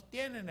algunos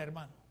tienen,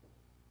 hermano.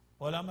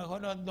 O a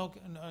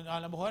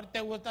lo mejor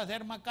te gusta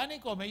ser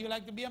mecánico. Maybe you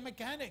like to be a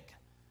mechanic.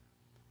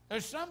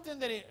 There's something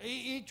that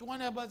each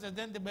one of us as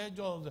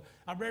individuals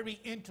are very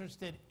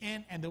interested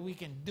in and that we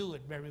can do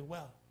it very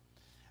well.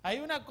 Hay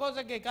una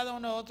cosa que cada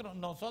uno de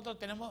nosotros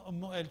tenemos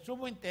el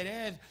sumo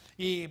interés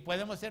y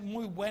podemos ser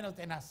muy buenos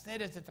en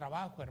hacer ese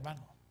trabajo,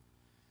 hermano.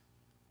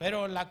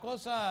 Pero la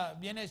cosa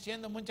viene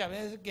siendo muchas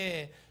veces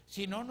que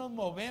si no nos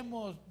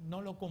movemos, no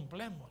lo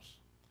cumplimos.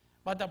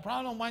 But the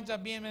problem winds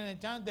up being many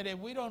times that if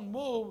we don't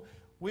move,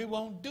 we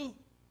won't do.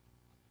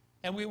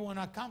 And we won't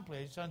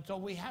accomplish. And so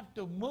we have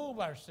to move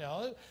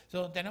ourselves.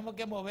 So tenemos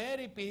que mover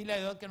y pedirle a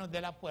Dios que nos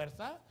dé la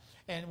fuerza.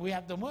 And we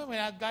have to move and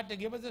ask God to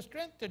give us the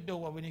strength to do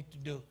what we need to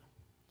do.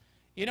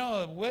 You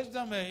know,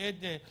 wisdom,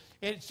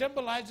 it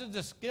symbolizes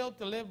the skill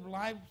to live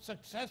life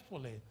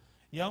successfully.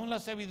 Y aún la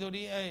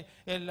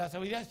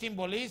sabiduría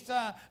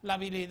simboliza la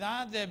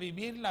habilidad de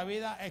vivir la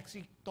vida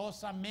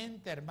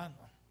exitosamente, hermano.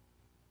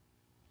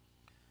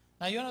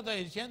 No, yo no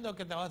estoy diciendo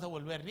que te vas a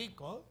volver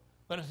rico,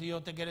 pero si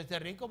Dios te quiere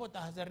ser rico, pues te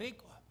vas a ser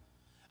rico.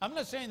 I'm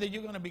not saying that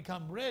you're going to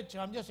become rich.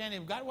 I'm just saying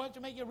if God wants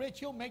to make you rich,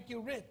 He'll make you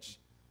rich.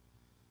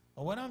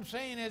 But what I'm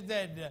saying is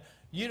that,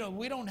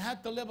 we don't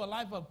have to live a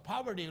life of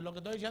poverty. Lo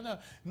que estoy diciendo,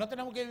 no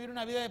tenemos que vivir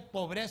una vida de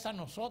pobreza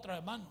nosotros,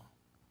 hermano.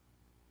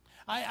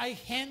 Hay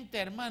gente,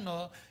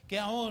 hermano, que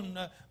aún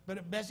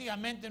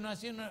básicamente no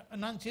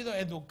han sido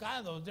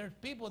educados. There's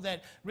people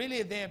that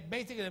really they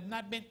basically have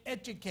not been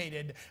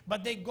educated,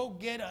 but they go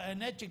get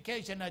an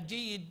education, a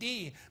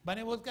GED. Van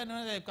y buscan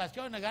una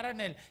educación,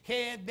 agarran el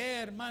GED,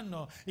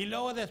 hermano, y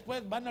luego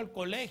después van al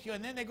colegio,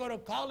 and then they go to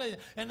college,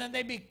 and then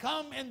they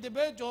become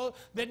individuals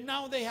that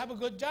now they have a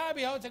good job,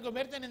 y ahora se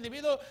convierten en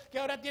individuos que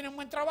ahora tienen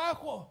buen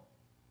trabajo.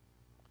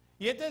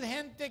 Y esta es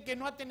gente que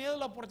no ha tenido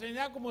la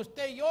oportunidad como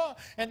usted y yo.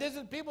 And this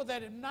is people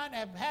that have not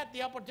have had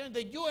the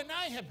opportunity that you and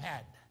I have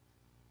had.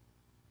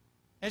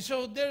 And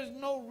so there's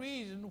no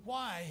reason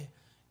why,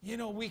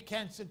 we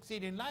can't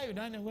succeed in life.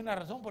 No hay ninguna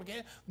razón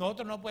porque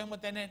nosotros no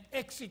podemos tener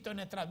éxito en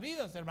nuestras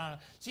vidas, hermanos.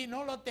 Si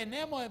no lo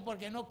tenemos es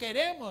porque no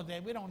queremos.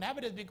 We don't have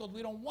it is because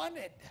we don't want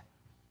it.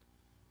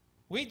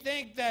 We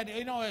think that,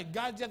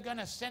 God's just going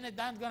to send it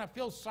down, going to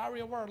feel sorry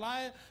over our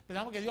lives.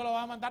 Pensamos que Dios lo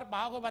va a mandar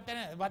para abajo, va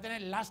a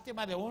tener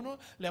lástima de uno,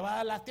 le va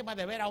a dar lástima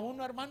de ver a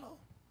uno, hermano.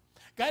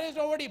 God has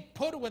already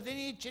put within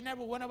each and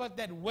every one of us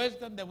that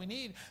wisdom that we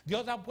need.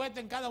 Dios ha puesto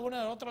en cada uno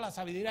de nosotros la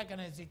sabiduría que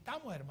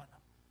necesitamos, hermano.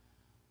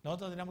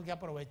 Nosotros tenemos que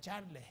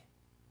aprovecharle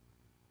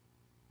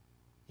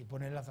y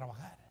ponerla a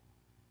trabajar.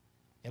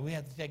 And we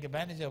have to take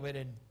advantage of it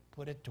and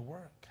put it to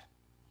work.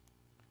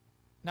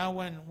 Now,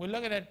 when we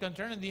look at it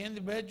concerning the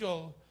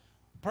individual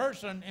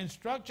person,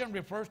 instruction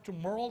refers to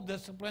moral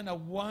discipline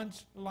of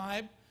one's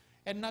life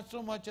and not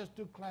so much as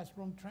to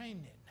classroom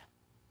training.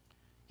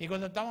 Y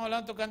cuando estamos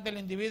hablando tocante al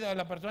individuo, de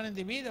la persona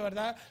individuo,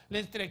 ¿verdad? La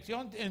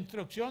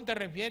instrucción te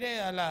refiere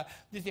a la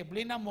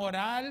disciplina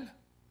moral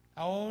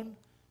aún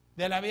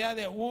de la vida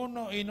de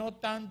uno y no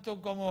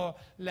tanto como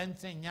la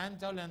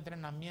enseñanza o el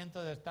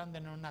entrenamiento de estar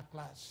en una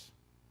clase.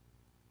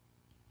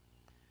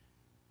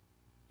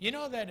 You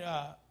know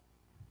that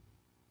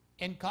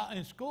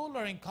in school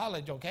or in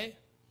college, okay,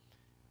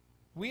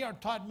 we are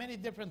taught many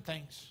different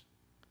things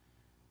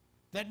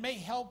that may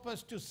help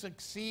us to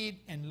succeed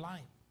in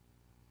life.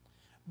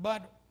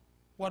 But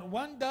what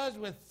one does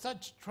with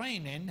such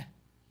training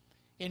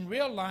in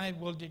real life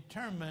will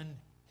determine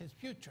his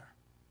future.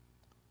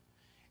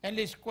 En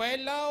la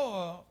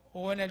escuela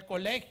o en el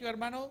colegio,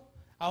 hermano,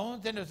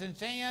 aún se nos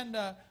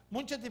enseñan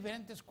muchas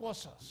diferentes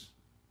cosas.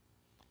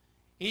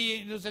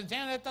 Y nos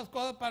enseñan estas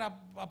cosas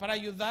para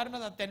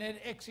ayudarnos a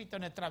tener éxito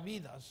en nuestras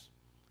vidas.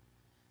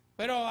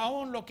 Pero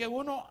aún lo que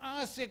uno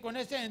hace con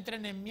ese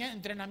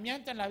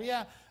entrenamiento en la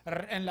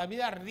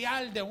vida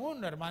real de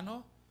uno,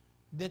 hermano,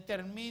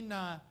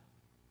 determina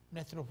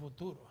nuestro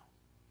futuro.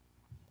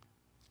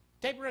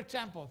 Take for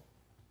example,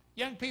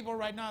 young people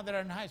right now that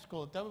are in high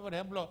school. Por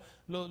ejemplo,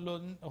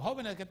 los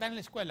jóvenes que están en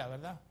la escuela,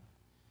 ¿verdad?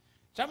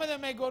 Some of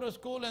them may go to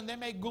school and they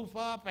may goof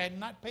up and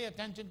not pay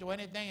attention to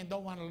anything and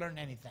don't want to learn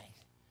anything.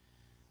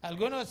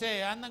 Algunos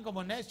se andan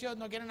como necios,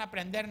 no quieren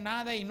aprender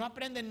nada y no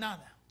aprenden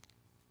nada.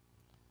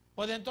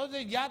 Pues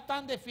entonces ya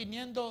están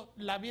definiendo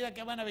la vida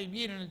que van a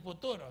vivir en el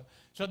futuro.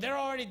 So they're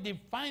already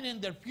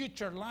defining their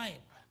future life.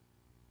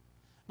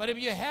 But if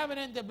you have an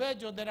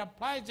individual that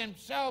applies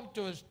himself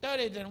to his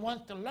studies and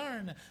wants to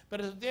learn,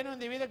 pero si tiene un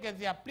individuo que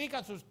se aplica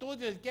a sus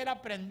estudios y quiere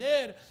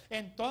aprender,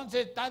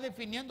 entonces está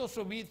definiendo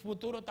su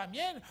futuro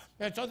también.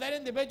 So that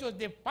individual is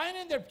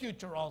defining their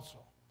future also.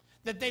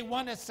 That they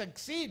want to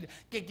succeed,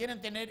 que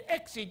quieren tener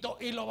éxito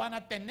y lo van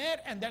a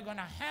tener and they're going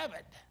to have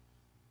it.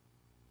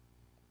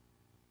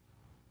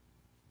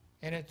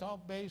 And it's all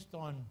based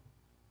on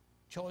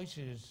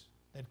choices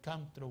that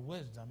come through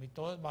wisdom. Y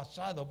todo es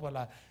basado por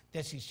las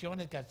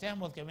decisiones que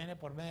hacemos que vienen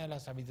por medio de la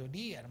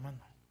sabiduría,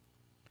 hermano.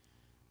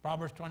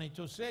 Proverbs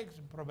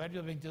 22:6,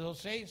 Proverbios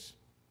 22:6.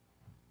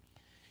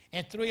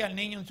 Instruye al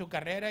niño en su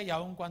carrera y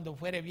aun cuando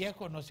fuere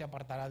viejo no se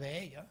apartará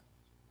de ella.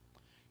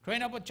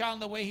 Train up a child in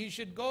the way he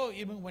should go,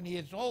 even when he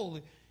is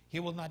old, he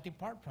will not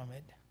depart from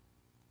it.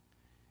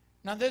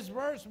 Now this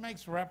verse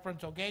makes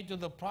reference, okay, to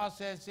the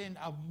processing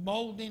of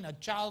molding a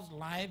child's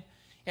life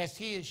as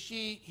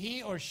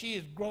he or she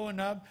is growing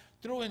up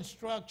through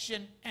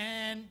instruction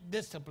and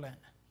discipline.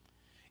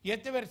 Y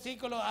este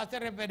versículo hace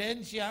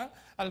referencia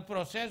al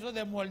proceso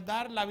de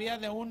moldar la vida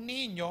de un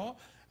niño,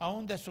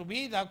 aún de su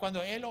vida,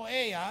 cuando él o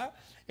ella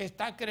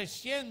está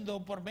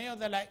creciendo por medio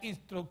de la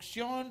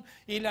instrucción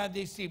y la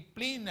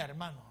disciplina,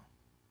 hermano.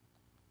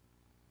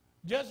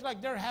 Just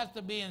like there has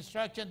to be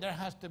instruction, there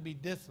has to be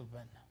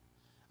discipline.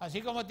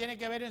 Así como tiene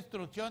que haber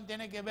instrucción,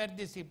 tiene que haber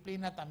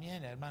disciplina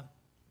también, hermano.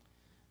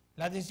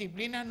 La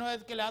disciplina no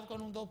es que le das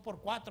con un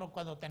 2x4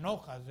 cuando te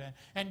enojas.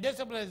 And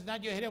discipline is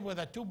not you hit it with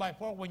a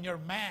 2x4 when you're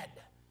mad.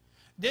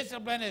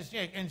 Discipline is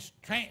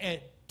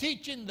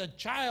teaching the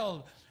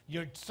child,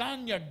 your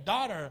son, your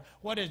daughter,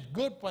 what is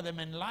good for them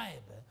in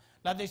life.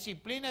 La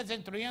disciplina es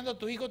instruyendo a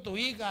tu hijo, tu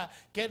hija,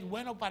 que es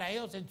bueno para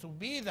ellos en su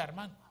vida,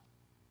 hermano.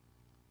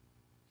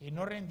 Y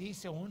no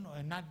rendirse uno,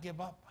 and not give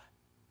up.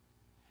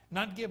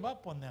 Not give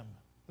up on them,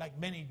 like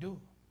many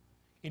do.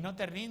 Y no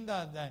te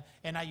rindas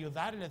en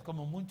ayudarles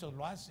como muchos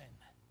lo hacen.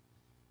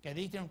 Que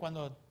dicen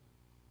cuando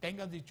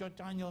tengas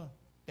 18 años,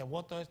 te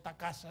boto de esta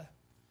casa.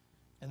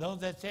 And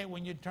those that say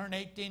when you turn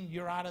 18,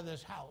 you're out of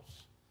this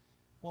house.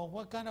 Well,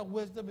 what kind of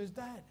wisdom is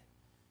that?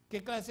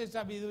 ¿Qué clase de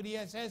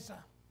sabiduría es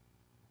esa?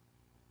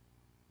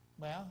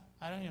 Well,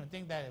 I don't even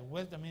think that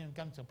wisdom even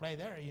comes to play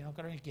there. Yo no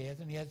creo que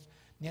eso ni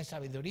es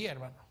sabiduría,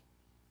 hermano.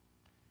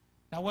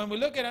 Now, when we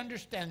look at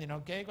understanding,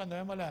 okay, cuando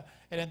vemos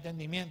el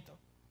entendimiento,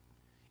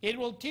 it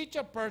will teach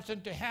a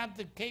person to have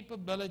the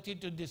capability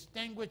to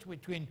distinguish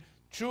between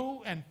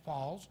true and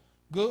false,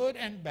 good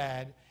and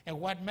bad, and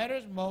what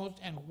matters most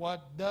and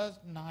what does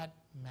not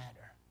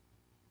matter.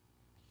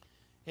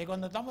 Y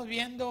cuando estamos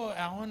viendo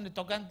aún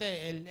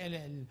tocante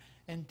el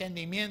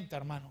entendimiento,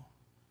 hermano,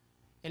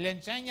 Y le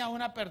enseña a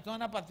una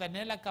persona para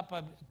tener la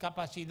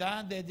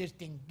capacidad de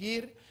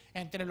distinguir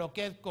entre lo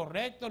que es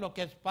correcto, lo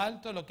que es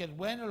falso, lo que es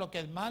bueno, lo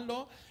que es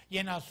malo, y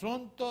en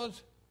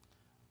asuntos,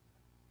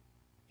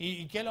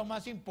 y qué es lo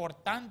más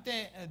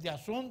importante de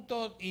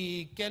asuntos,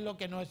 y qué es lo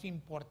que no es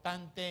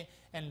importante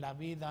en la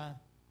vida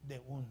de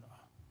uno.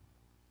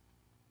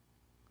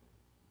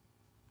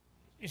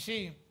 You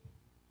see,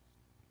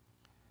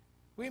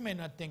 we may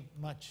not think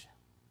much.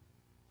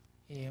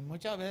 Y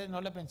muchas veces no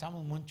le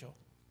pensamos mucho.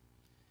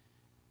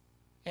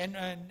 And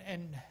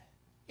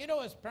you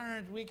know, as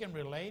parents, we can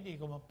relate, y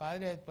como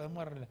padres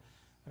podemos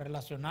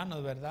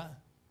relacionarnos, ¿verdad?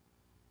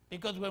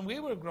 Because when we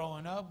were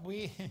growing up,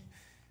 we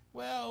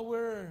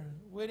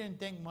didn't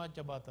think much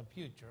about the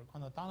future.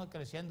 Cuando estábamos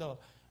creciendo,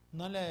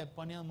 no le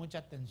poníamos mucha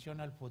atención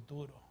al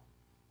futuro.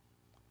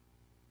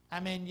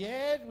 I mean,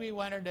 yes, we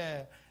wanted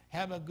to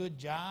have a good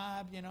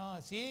job, you know.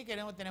 Sí,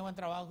 queremos tener buen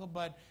trabajo,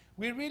 but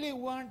we really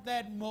weren't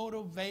that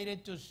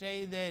motivated to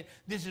say that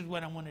this is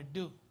what I want to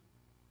do.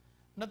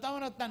 No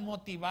estábamos tan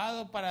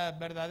motivados para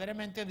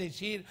verdaderamente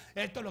decir,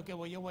 esto es lo que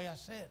yo voy a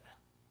hacer.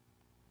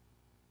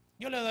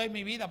 Yo le doy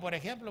mi vida, por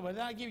ejemplo,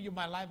 ¿verdad? I give you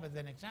my life as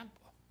an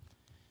example.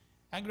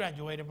 I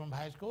graduated from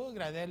high school,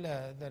 gradué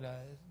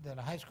de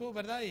la high school,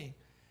 ¿verdad? Y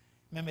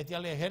me metí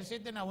al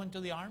ejército, and I went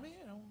to the army,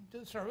 you know, to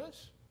the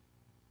service.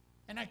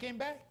 And I came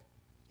back.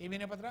 Y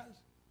vine para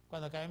atrás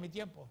cuando acabé mi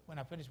tiempo, when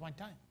I finished my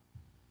time.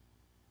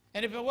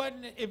 And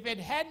if it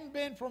hadn't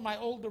been for my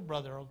older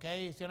brother,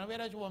 okay, si no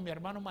hubiera hecho por mi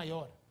hermano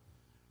mayor,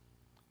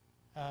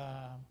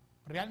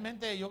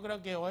 realmente yo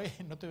creo que hoy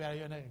no estuviera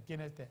yo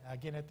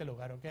aquí en este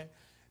lugar, okay?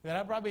 That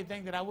I probably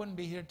think that I wouldn't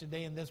be here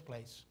today in this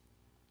place.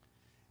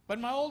 But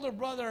my older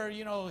brother,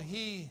 you know,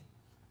 he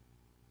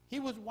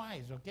was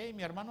wise, okay?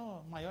 Mi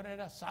hermano mayor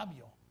era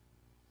sabio.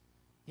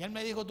 Y él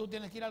me dijo, tú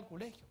tienes que ir al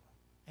colegio.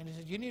 And he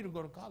said, you need to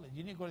go to college.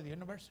 You need to go to the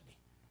university.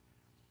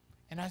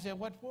 And I said,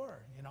 what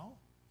for, you know?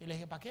 Y le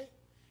dije, ¿para qué?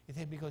 He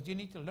said, because you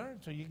need to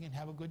learn so you can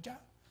have a good job.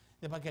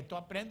 Para que tú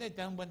aprendas y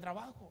tengas un buen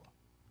trabajo.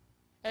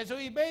 And so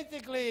he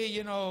basically,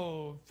 you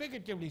know,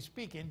 figuratively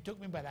speaking, took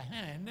me by the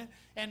hand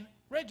and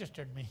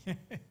registered me.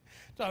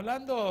 So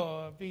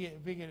hablando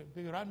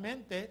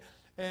figuralmente,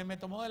 me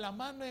tomó de la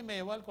mano y me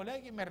llevó al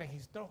colegio y me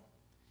registró.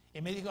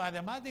 Y me dijo,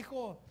 además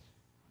dijo,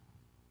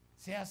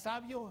 sea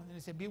sabio. And he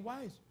said, be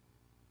wise.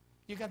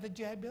 You got the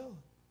GI Bill.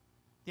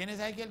 Tienes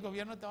ahí que el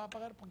gobierno te va a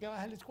pagar porque vas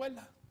a la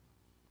escuela.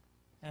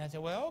 And I said,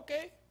 well,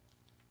 okay.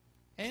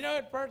 And you know,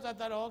 at first I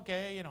thought,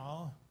 okay, you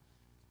know.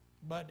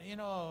 But, you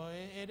know,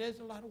 it is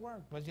a lot of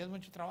work. Pues sí es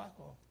mucho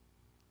trabajo.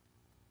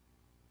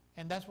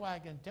 And that's why I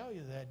can tell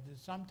you that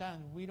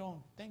sometimes we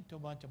don't think too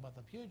much about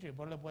the future.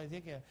 Por le puedo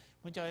decir que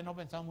muchas veces no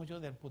pensamos mucho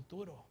del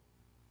futuro.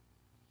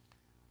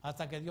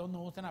 Hasta que Dios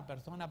nos usa una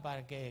persona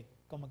para que,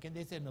 como quien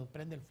dice, nos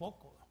prende el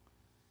foco.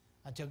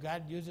 Until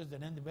God uses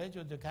an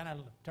individual to kind of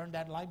turn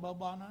that light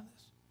bulb on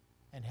us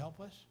and help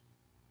us.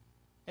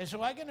 And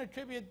so I can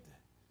attribute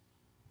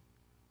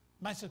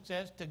my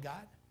success to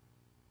God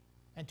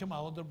and to my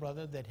older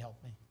brother that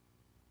helped me.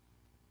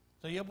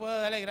 So yo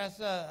puedo darle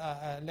gracias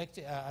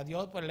a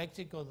Dios por el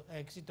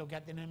éxito que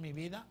ha tenido en mi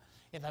vida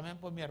y también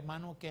por mi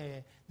hermano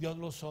que Dios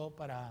lo usó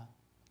para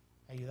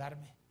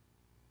ayudarme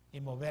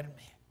y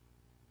moverme.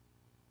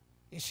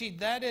 You see,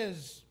 that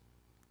is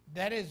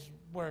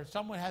where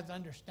someone has to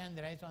understand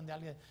that. Ahí es donde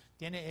alguien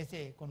tiene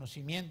ese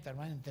conocimiento,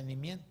 hermano,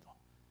 entendimiento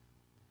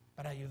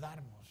para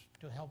ayudarnos,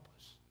 to help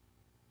us.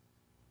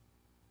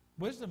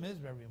 Wisdom is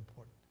very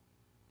important.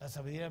 La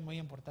sabiduría es muy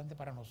importante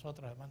para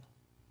nosotros, hermano.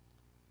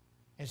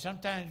 And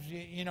sometimes,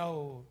 you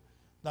know,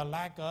 the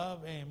lack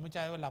of,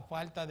 muchas veces la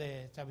falta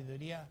de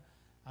sabiduría,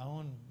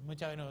 aún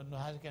muchas veces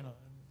nos hace que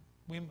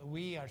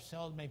we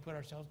ourselves may put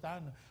ourselves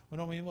down.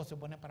 Uno mismo se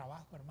pone para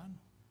abajo, hermano.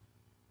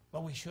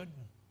 But we shouldn't.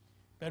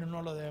 Pero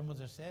no lo debemos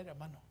de hacer,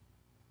 hermano.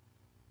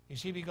 You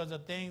see, because the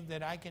things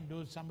that I can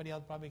do, somebody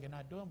else probably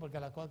cannot do, porque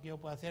las cosas que yo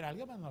puedo hacer,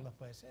 alguien más no las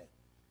puede hacer.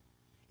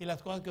 Y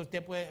las cosas que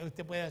usted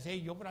puede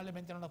hacer, yo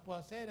probablemente no las puedo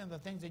hacer. And the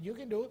things that you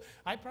can do,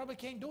 I probably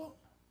can't do them.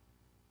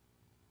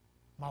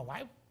 My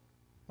wife,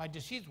 my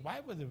deceased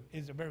wife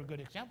is a very good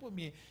example.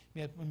 Mi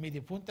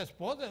difunta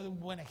esposa es un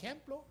buen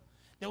ejemplo.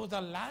 There was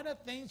a lot of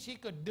things she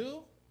could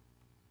do.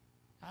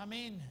 I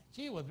mean,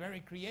 she was very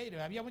creative.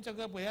 Había muchas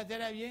cosas que podía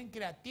hacer, era bien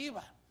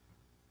creativa.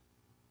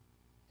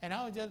 And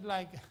I was just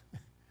like,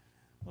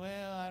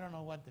 well, I don't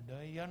know what to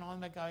do. Yo no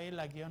me acabo de ir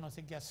like yo no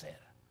sé qué hacer.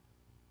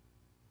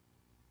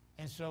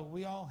 And so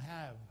we all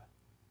have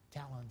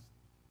talents.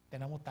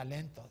 Tenemos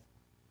talentos.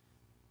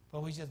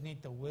 But we just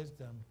need the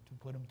wisdom to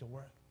put them to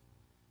work.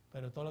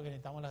 Pero todo lo que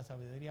necesitamos es la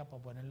sabiduría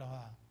para ponerlos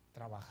a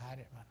trabajar,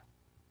 hermano.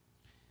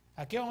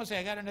 Aquí vamos a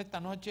llegar en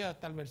esta noche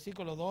hasta el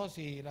versículo 2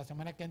 y la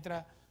semana que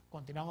entra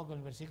continuamos con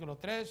el versículo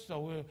 3. So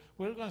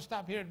we're going to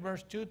stop here at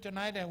verse 2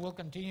 tonight and we'll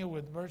continue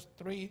with verse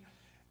 3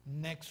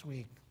 next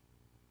week.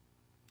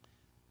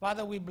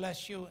 Father, we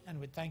bless you and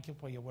we thank you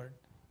for your word.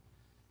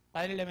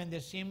 Padre, le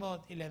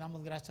bendecimos y le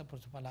damos gracias por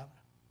su palabra.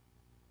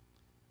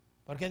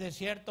 Porque de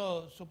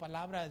cierto, su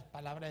palabra es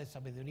palabra de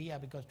sabiduría,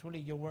 because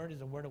truly your word is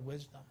a word of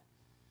wisdom.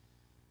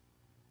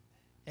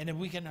 And if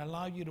we can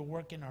allow you to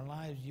work in our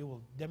lives, you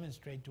will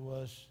demonstrate to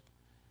us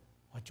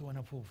what you want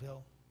to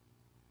fulfill.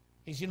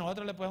 Y si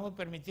nosotros le podemos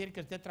permitir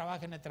que usted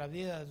trabaje en nuestras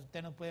vidas,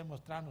 usted nos puede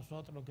mostrar a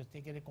nosotros lo que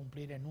usted quiere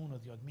cumplir en uno,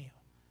 Dios mío.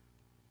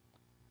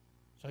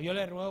 So yo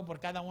le ruego por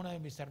cada uno de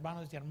mis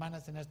hermanos y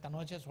hermanas en esta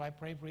noche. So I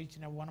pray for each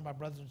and every one of my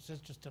brothers and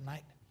sisters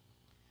tonight.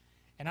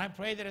 And I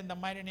pray that in the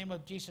mighty name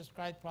of Jesus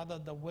Christ, Father,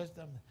 the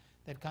wisdom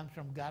that comes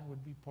from God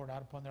would be poured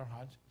out upon their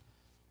hearts.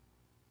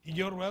 Y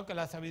yo ruego que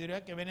la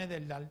sabiduría que viene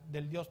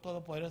del Dios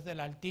Todopoderoso, del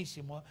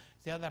Altísimo,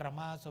 sea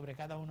derramada sobre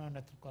cada uno de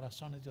nuestros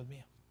corazones, Dios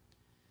mío.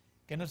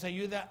 Que nos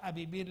ayuda a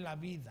vivir la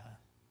vida,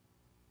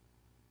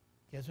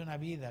 que es una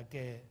vida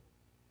que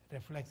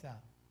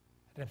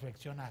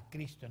reflexiona a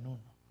Cristo en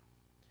uno.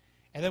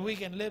 And that we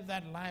can live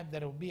that life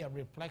that will be a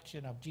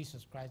reflection of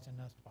Jesus Christ in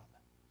us, Father.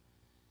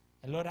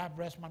 And Lord, I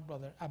bless my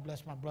brother, I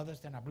bless my brothers,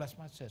 and I bless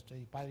my sisters.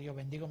 Y Padre, yo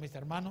bendigo a mis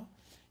hermanos,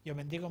 yo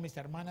bendigo a mis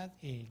hermanas,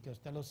 y que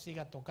usted los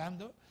siga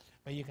tocando.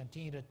 May you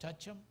continue to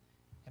touch them,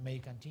 and may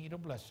you continue to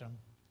bless them.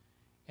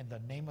 In the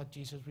name of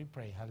Jesus we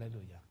pray.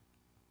 Hallelujah.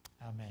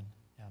 Amen.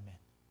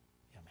 Amen.